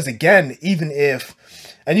 Because again, even if,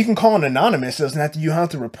 and you can call an anonymous, it doesn't have to, you have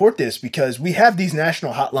to report this, because we have these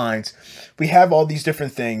national hotlines. We have all these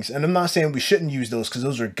different things. And I'm not saying we shouldn't use those, because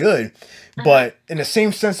those are good. But in the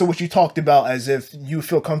same sense of what you talked about, as if you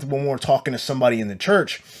feel comfortable more talking to somebody in the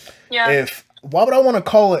church. Yeah. Why would I want to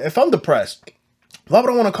call it, if I'm depressed, why would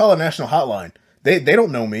I want to call a national hotline? They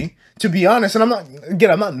don't know me, to be honest. And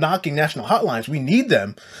I'm not knocking national hotlines. We need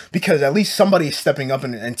them, because at least somebody is stepping up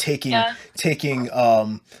and taking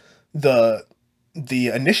the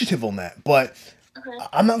initiative on that. But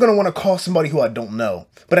I'm not going to want to call somebody who I don't know.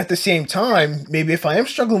 But at the same time, maybe if I am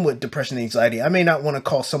struggling with depression and anxiety, I may not want to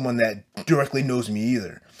call someone that directly knows me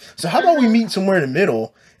either. So how about we meet somewhere in the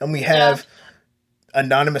middle, and we have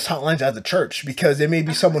anonymous hotlines at the church, because there may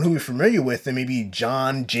be someone who we're familiar with, and maybe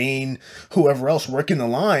John, Jane, whoever else working the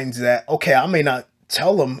lines, that, okay, I may not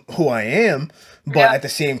tell them who I am, but at the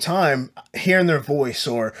same time, hearing their voice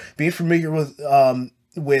or being familiar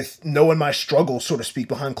with knowing my struggle, so to speak,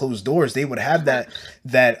 behind closed doors, they would have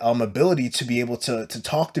that ability to be able to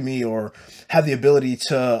talk to me, or have the ability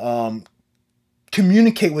to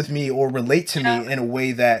communicate with me or relate to me in a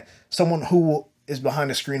way that someone who is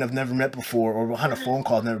behind a screen I've never met before, or behind a phone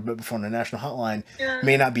call I've never met before on a national hotline,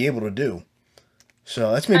 may not be able to do.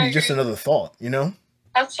 So that's maybe just another thought, you know?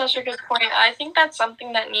 That's such a good point. I think that's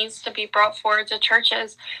something that needs to be brought forward to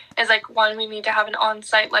churches, is like, one, we need to have an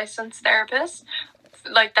on-site licensed therapist,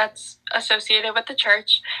 like, that's associated with the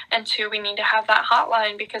church, and two, we need to have that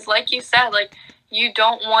hotline, because like you said, like, you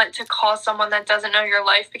don't want to call someone that doesn't know your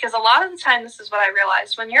life, because a lot of the time, this is what I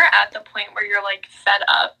realized, when you're at the point where you're like fed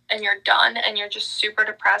up and you're done and you're just super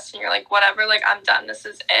depressed and you're like, whatever, like, I'm done, this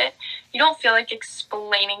is it, you don't feel like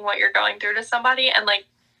explaining what you're going through to somebody, and like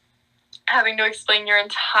having to explain your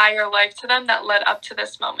entire life to them that led up to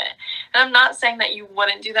this moment. And I'm not saying that you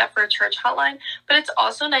wouldn't do that for a church hotline, but it's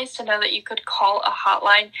also nice to know that you could call a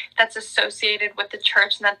hotline that's associated with the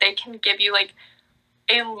church, and that they can give you like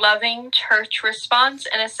a loving church response,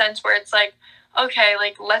 in a sense where it's like, okay,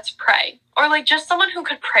 like, let's pray. Or like just someone who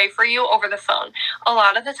could pray for you over the phone. A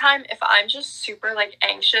lot of the time, if I'm just super like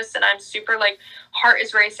anxious and I'm super like heart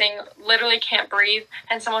is racing, literally can't breathe,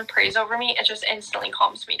 and someone prays over me, it just instantly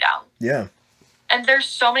calms me down. Yeah. And there's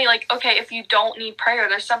so many, like, okay, if you don't need prayer,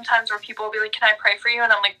 there's sometimes where people will be like, can I pray for you?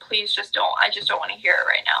 And I'm like, please just don't. I just don't want to hear it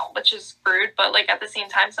right now, which is rude. But like at the same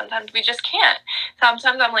time, sometimes we just can't.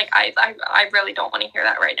 Sometimes I'm like, I really don't want to hear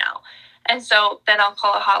that right now. And so then I'll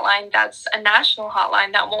call a hotline that's a national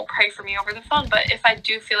hotline that won't pray for me over the phone. But if I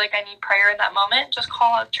do feel like I need prayer in that moment, just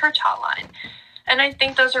call a church hotline. And I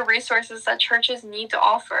think those are resources that churches need to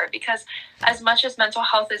offer, because as much as mental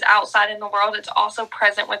health is outside in the world, it's also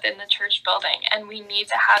present within the church building. And we need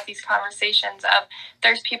to have these conversations of,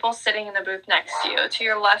 there's people sitting in the booth next to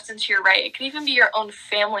your left and to your right. It could even be your own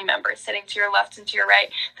family member sitting to your left and to your right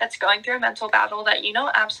that's going through a mental battle that you know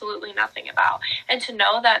absolutely nothing about. And to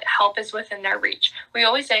know that help is within their reach. We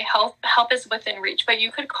always say help is within reach, but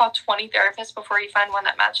you could call 20 therapists before you find one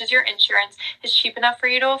that matches your insurance, is cheap enough for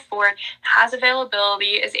you to afford, has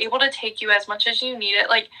availability, is able to take you as much as you need it.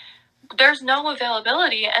 Like, there's no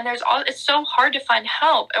availability, and it's so hard to find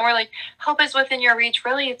help, and we're like, help is within your reach.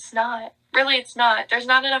 Really, it's not. There's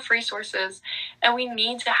not enough resources, and we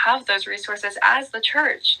need to have those resources as the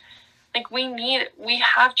church. Like, we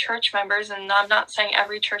have church members, and I'm not saying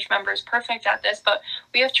every church member is perfect at this, but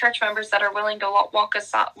we have church members that are willing to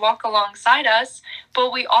walk alongside us,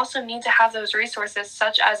 but we also need to have those resources,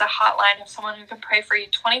 such as a hotline of someone who can pray for you,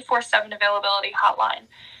 24/7 availability hotline.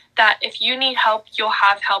 That if you need help, you'll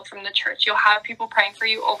have help from the church. You'll have people praying for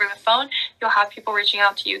you over the phone. You'll have people reaching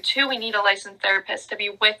out to you too. We need a licensed therapist to be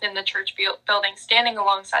within the church building, standing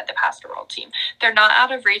alongside the pastoral team. They're not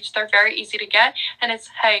out of reach. They're very easy to get. And it's,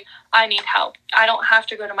 hey, I need help. I don't have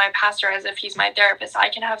to go to my pastor as if he's my therapist. I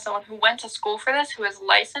can have someone who went to school for this, who is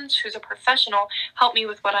licensed, who's a professional, help me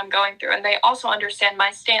with what I'm going through. And they also understand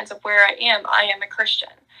my stance of where I am. I am a Christian.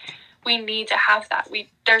 We need to have that.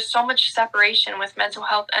 There's so much separation with mental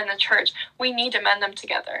health and the church. We need to mend them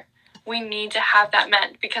together. We need to have that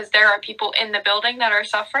mend, because there are people in the building that are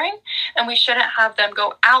suffering, and we shouldn't have them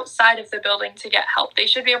go outside of the building to get help. They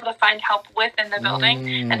should be able to find help within the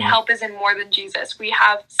building, and help is in more than Jesus. We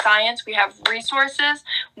have science, we have resources.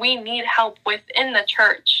 We need help within the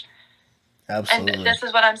church. Absolutely. And this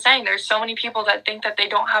is what I'm saying. There's so many people that think that they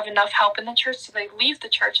don't have enough help in the church, so they leave the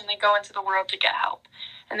church and they go into the world to get help.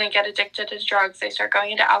 And they get addicted to drugs. They start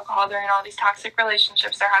going into alcohol. They're in all these toxic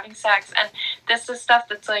relationships. They're having sex. And this is stuff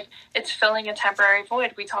that's like, it's filling a temporary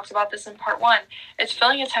void. We talked about this in part 1. It's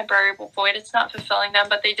filling a temporary void. It's not fulfilling them,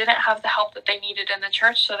 but they didn't have the help that they needed in the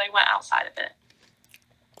church, so they went outside of it.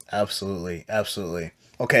 Absolutely. Absolutely.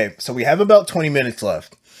 Okay, so we have about 20 minutes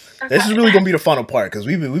left. Okay. This is really going to be the final part because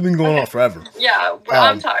we've been going on forever. Yeah,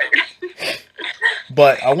 I'm tired.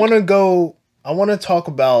 But I want to go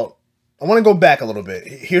back a little bit.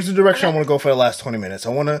 Here's the direction I want to go for the last 20 minutes. I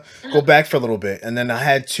want to go back for a little bit. And then I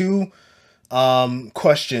had 2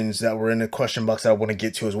 questions that were in the question box that I want to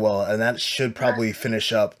get to as well. And that should probably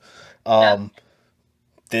finish up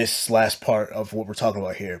this last part of what we're talking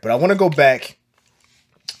about here. But I want to go back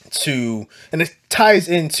to, and it ties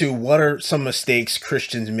into what are some mistakes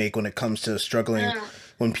Christians make when it comes to struggling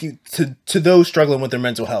to those struggling with their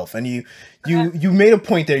mental health. And you made a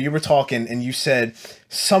point there. You were talking and you said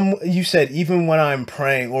even when I'm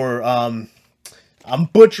praying, or I'm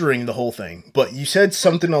butchering the whole thing, but you said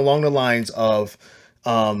something along the lines of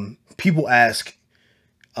people ask,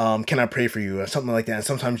 can I pray for you, or something like that, and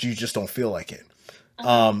sometimes you just don't feel like it.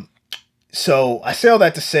 So I say all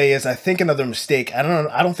that to say is I think another mistake, I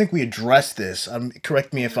don't think we addressed this.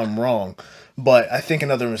 Correct me if I'm wrong, but I think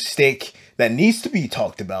another mistake that needs to be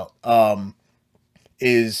talked about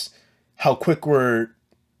is how quick we're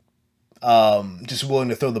just willing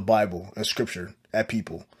to throw the Bible and Scripture at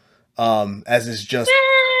people, as it's just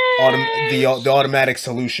the automatic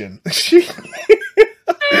solution.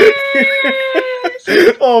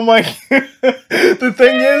 Oh my! The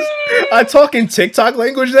thing is, I talk in TikTok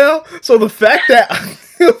language now, so the fact that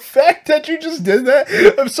you just did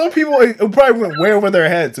that, some people it probably went way over their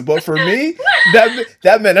heads, but for me,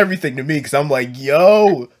 that meant everything to me because I'm like,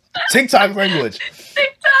 yo, TikTok language.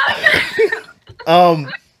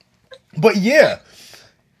 TikTok. But yeah,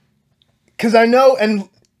 because I know, and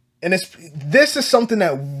this is something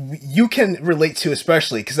that you can relate to,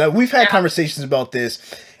 especially because we've had conversations about this,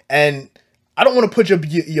 and I don't want to put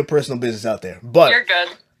your personal business out there, but you're good.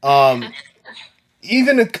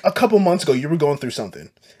 Even a couple months ago, you were going through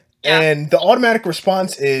something, and the automatic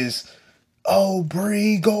response is, "Oh,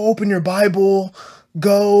 Bree, go open your Bible,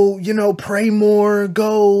 go, pray more,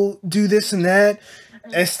 go do this and that,"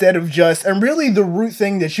 instead of just. And really, the root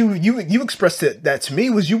thing that you expressed that to me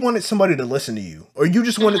was you wanted somebody to listen to you, or you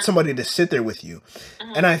just wanted somebody to sit there with you,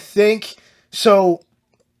 and I think so.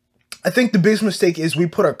 I think the biggest mistake is we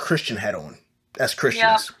put our Christian hat on as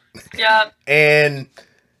Christians. Yeah. And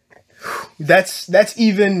that's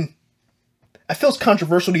even, I feel it's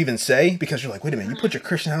controversial to even say, because you're like, wait a minute, you put your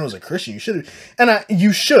Christian hat on as a Christian, you should,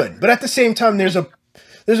 you should, but at the same time, there's a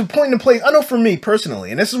point in place. I know for me personally,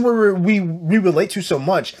 and this is where we relate to so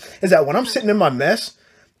much, is that when I'm sitting in my mess,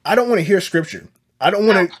 I don't want to hear Scripture. I don't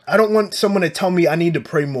want someone to tell me I need to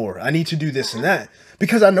pray more. I need to do this and that.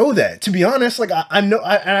 Because I know that, to be honest, like I know,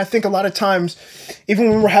 and I think a lot of times, even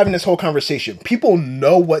when we're having this whole conversation, people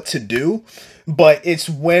know what to do, but it's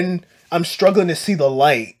when I'm struggling to see the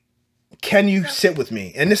light. Can you sit with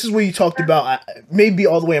me? And this is what you talked about, maybe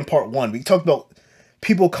all the way in part 1. We talked about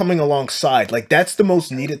people coming alongside. Like, that's the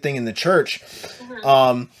most needed thing in the church.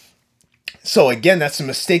 So again, that's a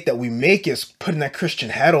mistake that we make, is putting that Christian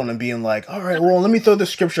hat on and being like, all right, well, let me throw the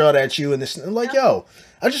Scripture out at you and this, and like, yo,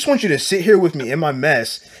 I just want you to sit here with me in my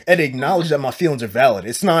mess and acknowledge that my feelings are valid.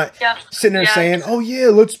 It's not sitting there saying, oh yeah,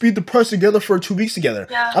 let's be depressed together for 2 weeks together.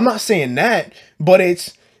 I'm not saying that, but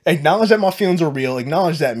it's acknowledge that my feelings are real.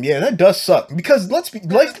 Acknowledge that, that does suck, because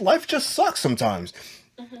life just sucks sometimes.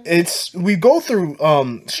 We go through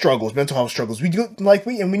struggles, mental health struggles. We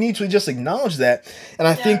need to just acknowledge that. And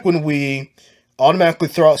I think when we automatically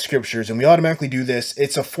throw out scriptures and we automatically do this,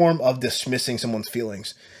 it's a form of dismissing someone's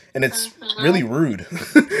feelings. And it's really rude,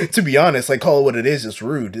 to be honest. Like, call it what it is. It's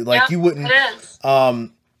rude. Like, you wouldn't. It is.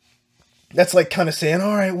 That's like kind of saying,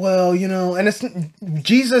 all right, well, and it's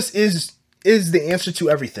Jesus is the answer to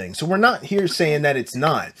everything. So we're not here saying that it's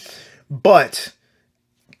not, but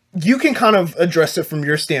you can kind of address it from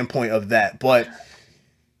your standpoint of that. But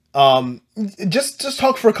just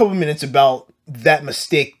talk for a couple minutes about that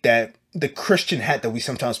mistake, that the Christian hat that we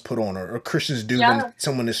sometimes put on, or Christians do when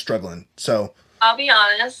someone is struggling. So I'll be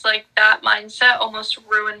honest, like, that mindset almost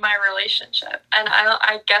ruined my relationship. And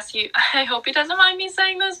I guess I hope he doesn't mind me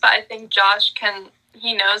saying this, but I think Josh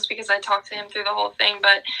he knows, because I talked to him through the whole thing.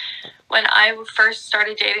 But when I first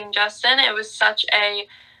started dating Justin, it was such a,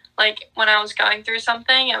 like when I was going through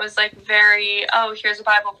something, it was like very, oh, here's a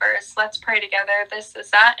Bible verse, let's pray together, this,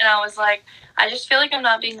 that. And I was like, I just feel like I'm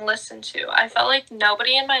not being listened to. I felt like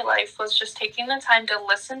nobody in my life was just taking the time to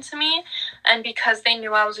listen to me. And because they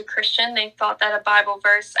knew I was a Christian, they thought that a Bible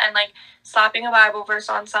verse and like slapping a Bible verse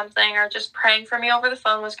on something or just praying for me over the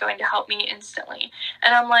phone was going to help me instantly.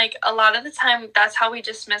 And I'm like, a lot of the time, that's how we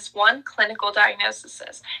dismiss one, clinical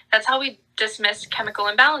diagnoses. That's how we dismiss chemical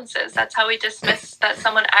imbalances. That's how we dismiss that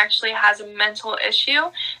someone actually has a mental issue.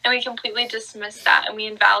 And we completely dismiss that and we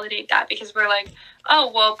invalidate that because we're like,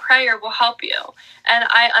 oh, well, prayer will help you. And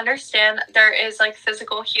I understand there is like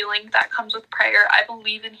physical healing that comes with prayer. I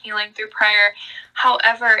believe in healing through prayer.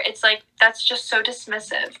 However, it's like, that's just so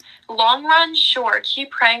dismissive. Long run, sure,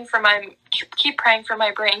 keep praying for my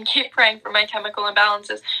brain, keep praying for my chemical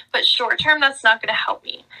imbalances. But short term, that's not going to help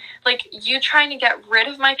me. Like, you trying to get rid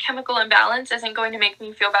of my chemical imbalance isn't going to make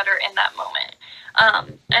me feel better in that moment.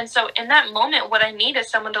 And so in that moment, what I need is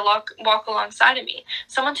someone to walk alongside of me,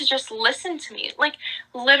 someone to just listen to me. Like,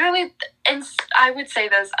 literally, and I would say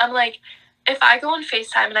this, I'm like, if I go on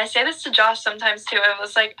FaceTime, and I say this to Josh sometimes too, it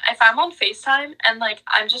was like, if I'm on FaceTime and like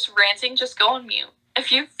I'm just ranting, just go on mute. If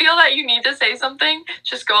you feel that you need to say something,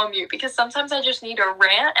 just go on mute, because sometimes I just need a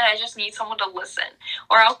rant and I just need someone to listen.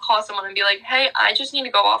 Or I'll call someone and be like, hey, I just need to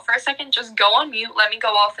go off for a second. Just go on mute, let me go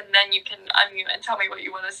off, and then you can unmute and tell me what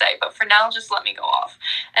you want to say. But for now, just let me go off.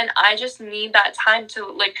 And I just need that time to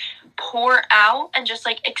like pour out and just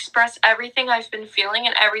like express everything I've been feeling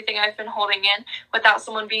and everything I've been holding in without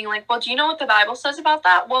someone being like, well, do you know what the Bible says about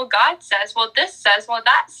that? Well, God says, well, this says, well,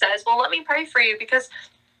 that says, well, let me pray for you. Because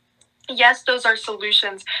yes, those are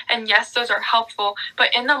solutions, and yes, those are helpful, but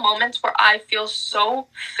in the moments where I feel so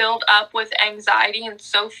filled up with anxiety and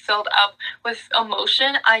so filled up with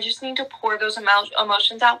emotion, I just need to pour those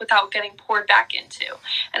emotions out without getting poured back into.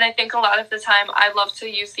 And I think a lot of the time, I love to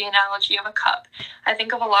use the analogy of a cup. I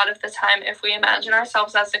think of a lot of the time, if we imagine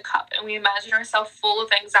ourselves as a cup and we imagine ourselves full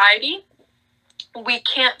of anxiety, we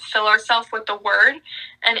can't fill ourselves with the word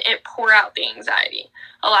and it pour out the anxiety.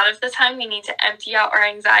 A lot of the time we need to empty out our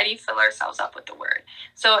anxiety, fill ourselves up with the word.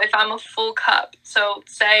 So if I'm a full cup, so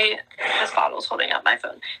say this bottle's holding up my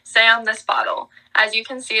phone. Say on this bottle, as you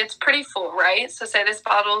can see, it's pretty full, right? So say this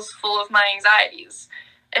bottle's full of my anxieties.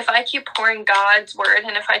 If I keep pouring God's word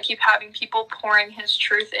and if I keep having people pouring his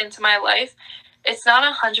truth into my life, it's not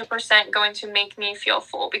 100% going to make me feel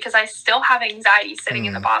full, because I still have anxiety sitting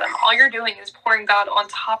in the bottom. All you're doing is pouring God on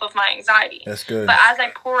top of my anxiety. That's good. But as I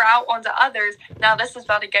pour out onto others, now this is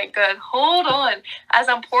about to get good. Hold on. As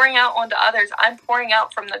I'm pouring out onto others, I'm pouring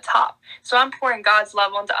out from the top. So I'm pouring God's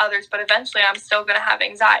love onto others, but eventually I'm still going to have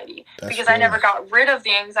anxiety. That's because good. I never got rid of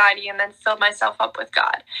the anxiety and then filled myself up with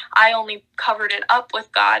God. I only covered it up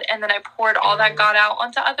with God, and then I poured all that God out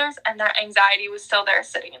onto others, and that anxiety was still there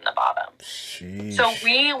sitting in the bottom. So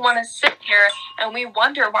we want to sit here and we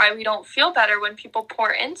wonder why we don't feel better when people pour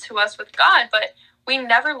into us with God, but we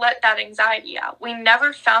never let that anxiety out. We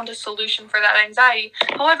never found a solution for that anxiety.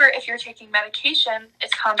 However, if you're taking medication,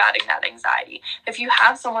 it's combating that anxiety. If you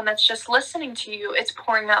have someone that's just listening to you, it's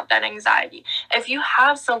pouring out that anxiety. If you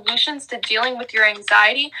have solutions to dealing with your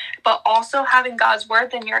anxiety, but also having God's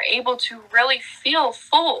word, then you're able to really feel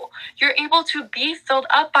full. You're able to be filled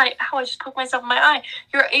up by, ow, I just poked myself in my eye.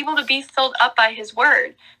 You're able to be filled up by his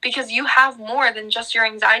word, because you have more than just your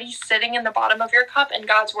anxiety sitting in the bottom of your cup and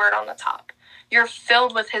God's word on the top. You're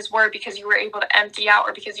filled with his word because you were able to empty out,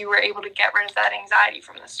 or because you were able to get rid of that anxiety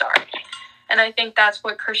from the start. And I think that's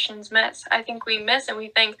what Christians miss. I think we miss and we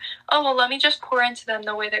think, oh, well, let me just pour into them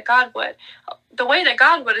the way that God would. The way that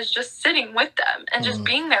God would is just sitting with them and just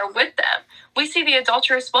being there with them. We see the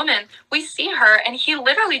adulterous woman. We see her, and he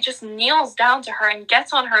literally just kneels down to her and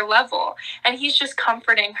gets on her level, and he's just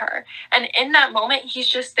comforting her. And in that moment, he's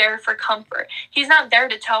just there for comfort. He's not there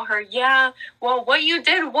to tell her, yeah, well, what you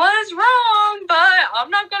did was wrong, but I'm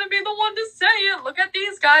not going to be the one to say it. Look at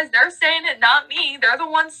these guys. They're saying it, not me. They're the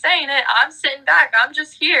ones saying it. I'm sitting back. I'm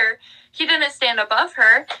just here. He didn't stand above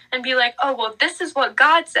her and be like, oh, well, this is what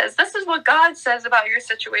God says. This is what God says about your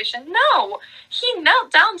situation. No, he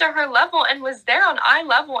knelt down to her level and was there on eye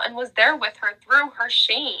level and was there with her through her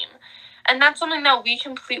shame. And that's something that we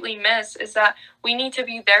completely miss, is that we need to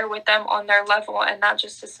be there with them on their level and not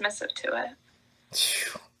just dismissive to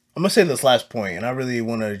it. I'm going to say this last point, and I really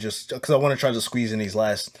want to just, because I want to try to squeeze in these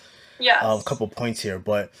last couple points here,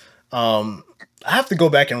 but I have to go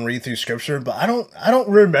back and read through scripture, but I don't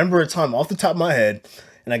remember a time off the top of my head,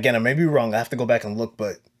 and again, I may be wrong, I have to go back and look,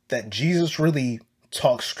 but that Jesus really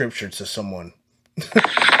talked scripture to someone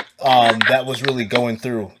that was really going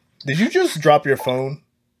through. Did you just drop your phone?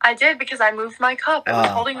 I did because I moved my cup. It was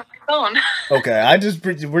holding my phone. Okay,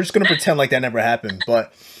 we're just gonna pretend like that never happened.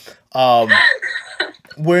 But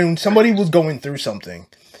when somebody was going through something,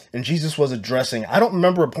 and Jesus was addressing, I don't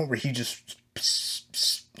remember a point where he just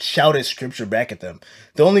shouted scripture back at them.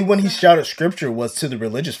 The only one he shouted scripture was to the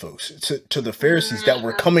religious folks, to the Pharisees that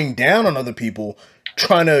were coming down on other people,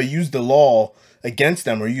 trying to use the law against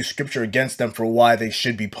them or use scripture against them for why they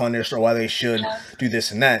should be punished or why they should do this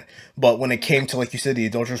and that. But when it came to, like you said, the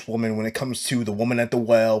adulterous woman, when it comes to the woman at the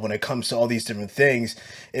well, when it comes to all these different things,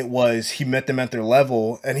 it was he met them at their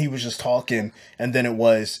level and he was just talking, and then it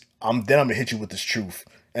was I'm gonna hit you with this truth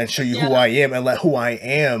and show you who I am and let who I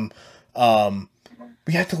am.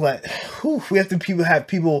 We have to have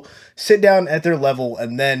people sit down at their level,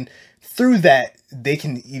 and then through that they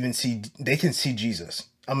can see Jesus.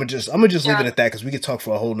 I'm gonna just leave it at that because we could talk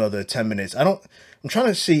for a whole nother 10 minutes. I'm trying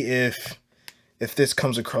to see if this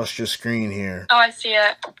comes across your screen here. Oh, I see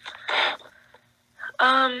it.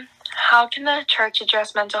 How can the church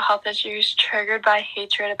address mental health issues triggered by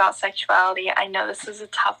hatred about sexuality? I know this is a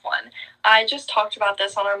tough one. I just talked about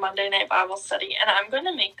this on our Monday night Bible study, and I'm going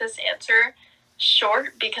to make this answer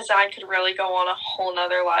short because I could really go on a whole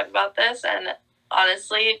nother live about this. And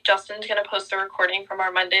honestly, Justin's going to post the recording from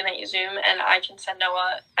our Monday night Zoom, and I can send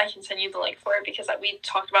you the link for it because we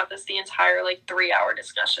talked about this the entire 3-hour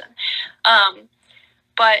discussion.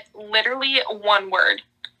 But literally one word,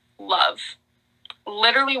 love.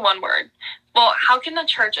 Literally one word. Well, how can the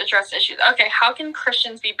church address issues? Okay, how can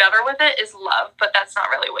Christians be better with it is love, but that's not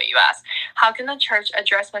really what you asked. How can the church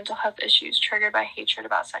address mental health issues triggered by hatred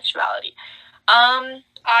about sexuality?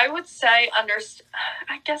 I would say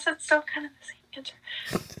I guess it's still kind of the same answer.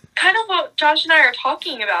 Kind of what Josh and I are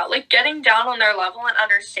talking about, getting down on their level and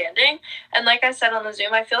understanding. And like I said on the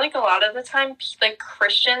Zoom, I feel like a lot of the time,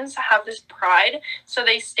 Christians have this pride, so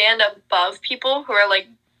they stand above people who are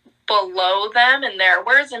below them in their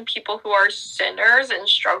words, and people who are sinners and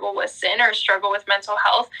struggle with sin or struggle with mental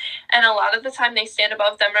health. And a lot of the time they stand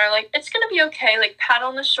above them and are like, it's going to be okay, pat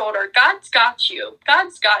on the shoulder. God's got you.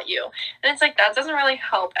 God's got you. And it's that doesn't really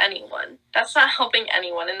help anyone. That's not helping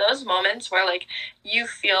anyone. In those moments where you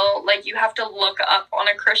feel like you have to look up on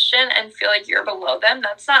a Christian and feel like you're below them,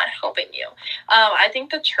 that's not helping you. I think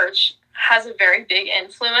the church has a very big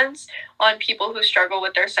influence on people who struggle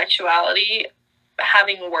with their sexuality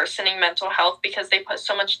having worsening mental health because they put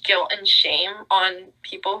so much guilt and shame on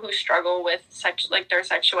people who struggle with their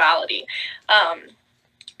sexuality.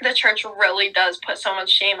 The church really does put so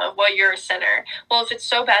much shame of, well, you're a sinner. Well, if it's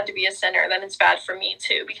so bad to be a sinner, then it's bad for me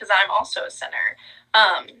too, because I'm also a sinner.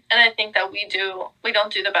 And I think that we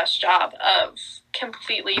don't do the best job of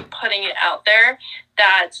completely putting it out there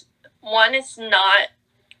that one, it's not,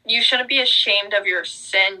 you shouldn't be ashamed of your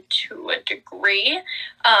sin to a degree.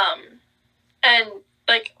 And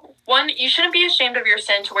one, you shouldn't be ashamed of your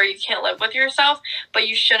sin to where you can't live with yourself, but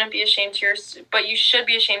you should be ashamed of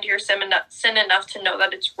your sin enough to know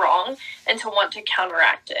that it's wrong and to want to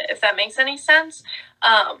counteract it, if that makes any sense.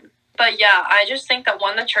 But yeah, I just think that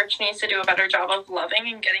one, the church needs to do a better job of loving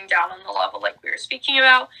and getting down on the level like we were speaking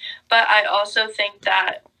about. But I also think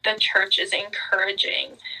that the church is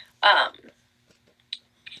encouraging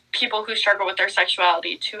people who struggle with their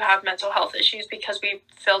sexuality to have mental health issues because we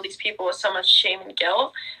fill these people with so much shame and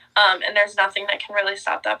guilt. And there's nothing that can really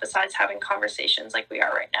stop that besides having conversations like we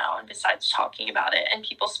are right now, and besides talking about it and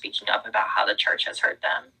people speaking up about how the church has hurt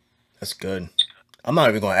them. That's good. I'm not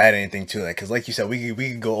even going to add anything to that because, like you said, we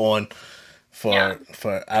could go on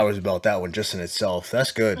for hours about that one just in itself.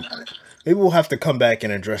 That's good. Mm-hmm. Maybe we'll have to come back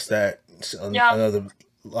and address that another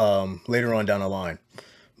later on down the line.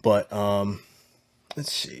 But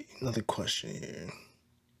let's see, another question here.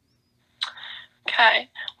 Okay,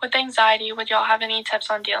 with anxiety, would y'all have any tips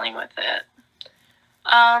on dealing with it?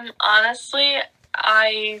 Honestly,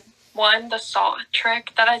 the salt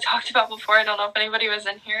trick that I talked about before, I don't know if anybody was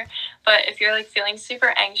in here, but if you're feeling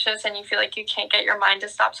super anxious and you feel like you can't get your mind to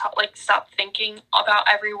stop thinking about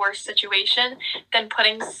every worst situation, then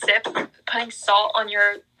putting salt on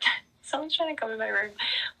your someone's trying to come in my room.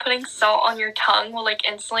 Putting salt on your tongue will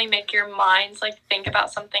instantly make your mind think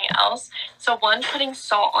about something else. So one, putting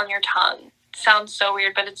salt on your tongue sounds so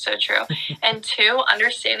weird, but it's so true. And two,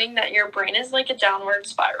 understanding that your brain is like a downward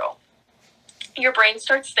spiral. Your brain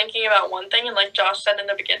starts thinking about one thing, and like Josh said in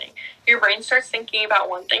the beginning, your brain starts thinking about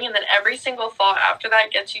one thing, and then every single thought after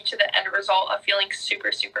that gets you to the end result of feeling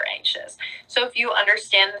super, super anxious. So if you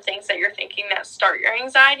understand the things that you're thinking that start your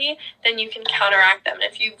anxiety, then you can counteract them.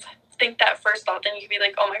 If you think that first thought, then you can be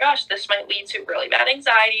like, oh my gosh, this might lead to really bad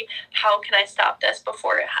anxiety. How can I stop this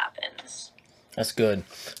before it happens? That's good.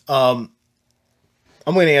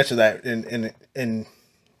 I'm going to answer that in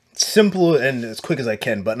simple and as quick as I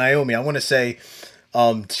can. But Naomi, I want to say,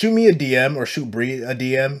 shoot me a DM or shoot Bree a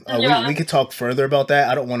DM. We Yeah. could talk further about that.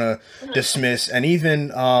 I don't want to dismiss, and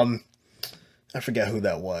even I forget who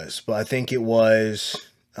that was, but I think it was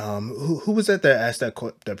who was that asked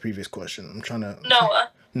that previous question. I'm trying Noah.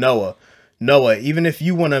 Noah. Noah, even if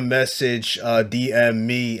you want to message DM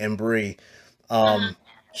me and Bree, Mhm.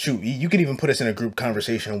 shoot, you could even put us in a group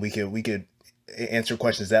conversation. We could answer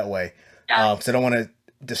questions that way. Yeah. Because I don't want to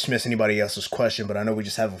dismiss anybody else's question, but I know we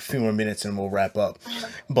just have a few more minutes and we'll wrap up. Mhm.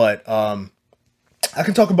 But I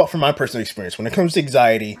can talk about from my personal experience when it comes to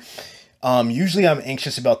anxiety. Usually I'm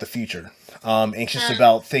anxious about the future. Anxious Mhm.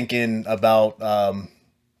 about thinking about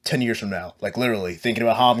 10 years from now, like literally thinking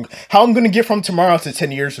about how I'm going to get from tomorrow to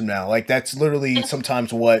 10 years from now. Like that's literally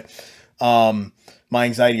sometimes what um, my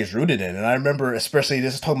anxiety is rooted in. And I remember, especially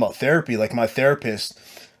this is talking about therapy, like my therapist,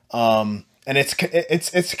 and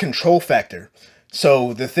it's a control factor.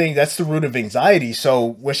 So the thing that's the root of anxiety. So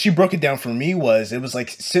what she broke it down for me was it was like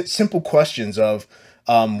simple questions of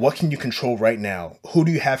what can you control right now? Who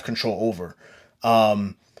do you have control over?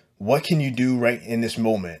 What can you do right in this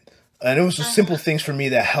moment? And it was just simple Mhm. things for me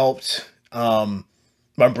that helped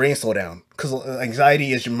my brain slow down because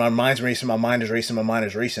anxiety is my mind's racing, my mind is racing, my mind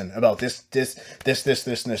is racing about this, and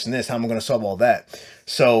this. How am I going to solve all that?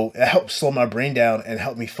 So it helped slow my brain down and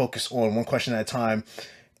help me focus on one question at a time,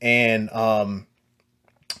 and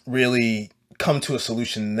really come to a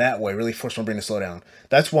solution that way. Really force my brain to slow down.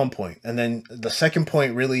 That's one point, and then the second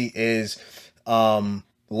point really is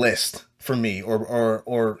list for me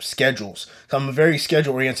or schedules. So I'm a very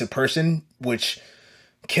schedule oriented person, which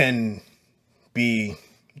can be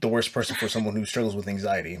the worst person for someone who struggles with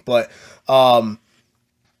anxiety. But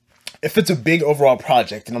if it's a big overall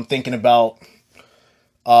project and I'm thinking about,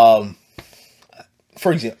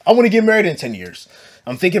 for example, I want to get married in 10 years.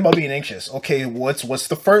 I'm thinking about being anxious. Okay, what's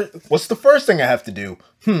the first thing I have to do?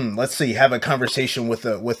 Let's see, have a conversation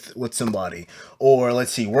with somebody, or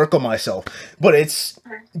let's see, work on myself. But it's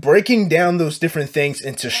breaking down those different things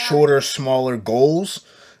into shorter, smaller goals,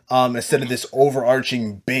 instead of this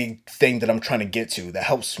overarching big thing that I'm trying to get to that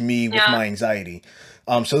helps me with Yeah. my anxiety.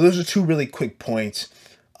 So those are two really quick points.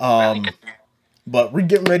 Really good. But we're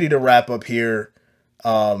getting ready to wrap up here,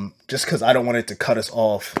 just because I don't want it to cut us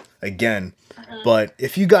off again. Mhm. But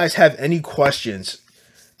if you guys have any questions,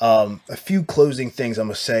 a few closing things I'm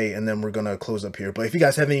gonna say, and then we're gonna close up here. But if you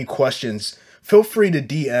guys have any questions, feel free to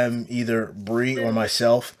DM either Bree or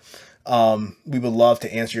myself. We would love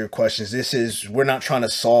to answer your questions. We're not trying to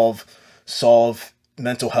solve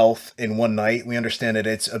mental health in one night. We understand that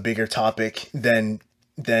it's a bigger topic than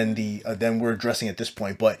we're addressing at this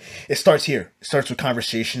point. But it starts here. It starts with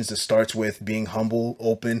conversations. It starts with being humble,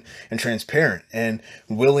 open, and transparent, and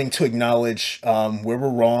willing to acknowledge where we're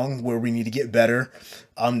wrong, where we need to get better,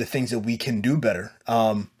 the things that we can do better.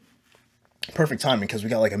 Perfect timing because we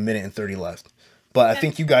got like a minute and 30 left. But I Yeah.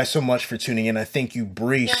 thank you guys so much for tuning in. I thank you,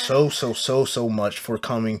 Bree, Yeah. so much for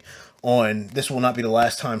coming on. This will not be the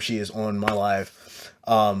last time she is on my live.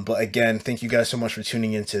 But again, thank you guys so much for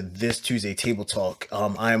tuning into this Tuesday Table Talk.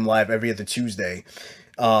 I am live every other Tuesday.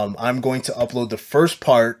 I'm going to upload the first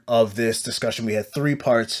part of this discussion. We had three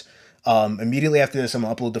parts. Immediately after this, I'm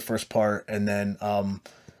gonna upload the first part, and then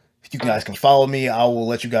you guys can follow me. I will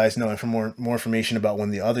let you guys know, and for more information about when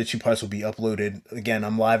the other two parts will be uploaded. Again,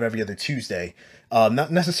 I'm live every other Tuesday.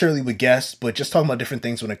 Not necessarily with guests, but just talking about different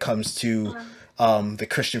things when it comes to Mhm. the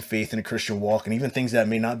Christian faith and the Christian walk, and even things that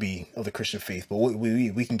may not be of the Christian faith. But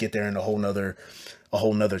we can get there in a whole nother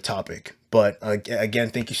topic. But again,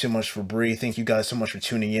 thank you so much for Bree. Thank you guys so much for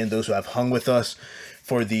tuning in. Those who have hung with us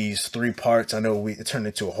for these three parts. I know it turned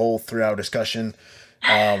into a whole 3 hour discussion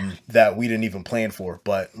that we didn't even plan for.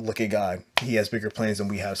 But look at God; He has bigger plans than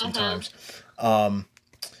we have Mhm. sometimes.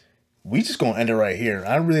 We just gonna end it right here.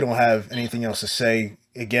 I really don't have anything else to say.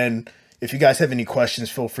 Again, if you guys have any questions,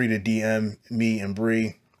 feel free to DM me and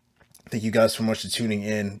Bree. Thank you guys so much for tuning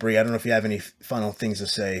in. Bree, I don't know if you have any final things to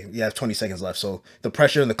say. You have 20 seconds left, so the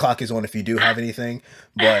pressure and the clock is on if you do have anything.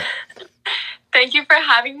 But Thank you for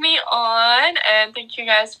having me on, and thank you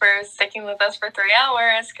guys for sticking with us for 3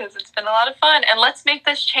 hours because it's been a lot of fun. And let's make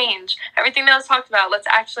this change. Everything that was talked about, let's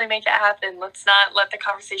actually make it happen. Let's not let the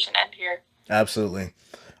conversation end here. absolutely.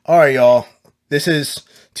 All right, y'all. This is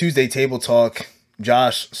Tuesday Table Talk.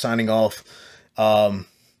 Josh signing off. I'll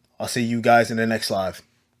see you guys in the next live.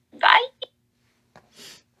 Bye.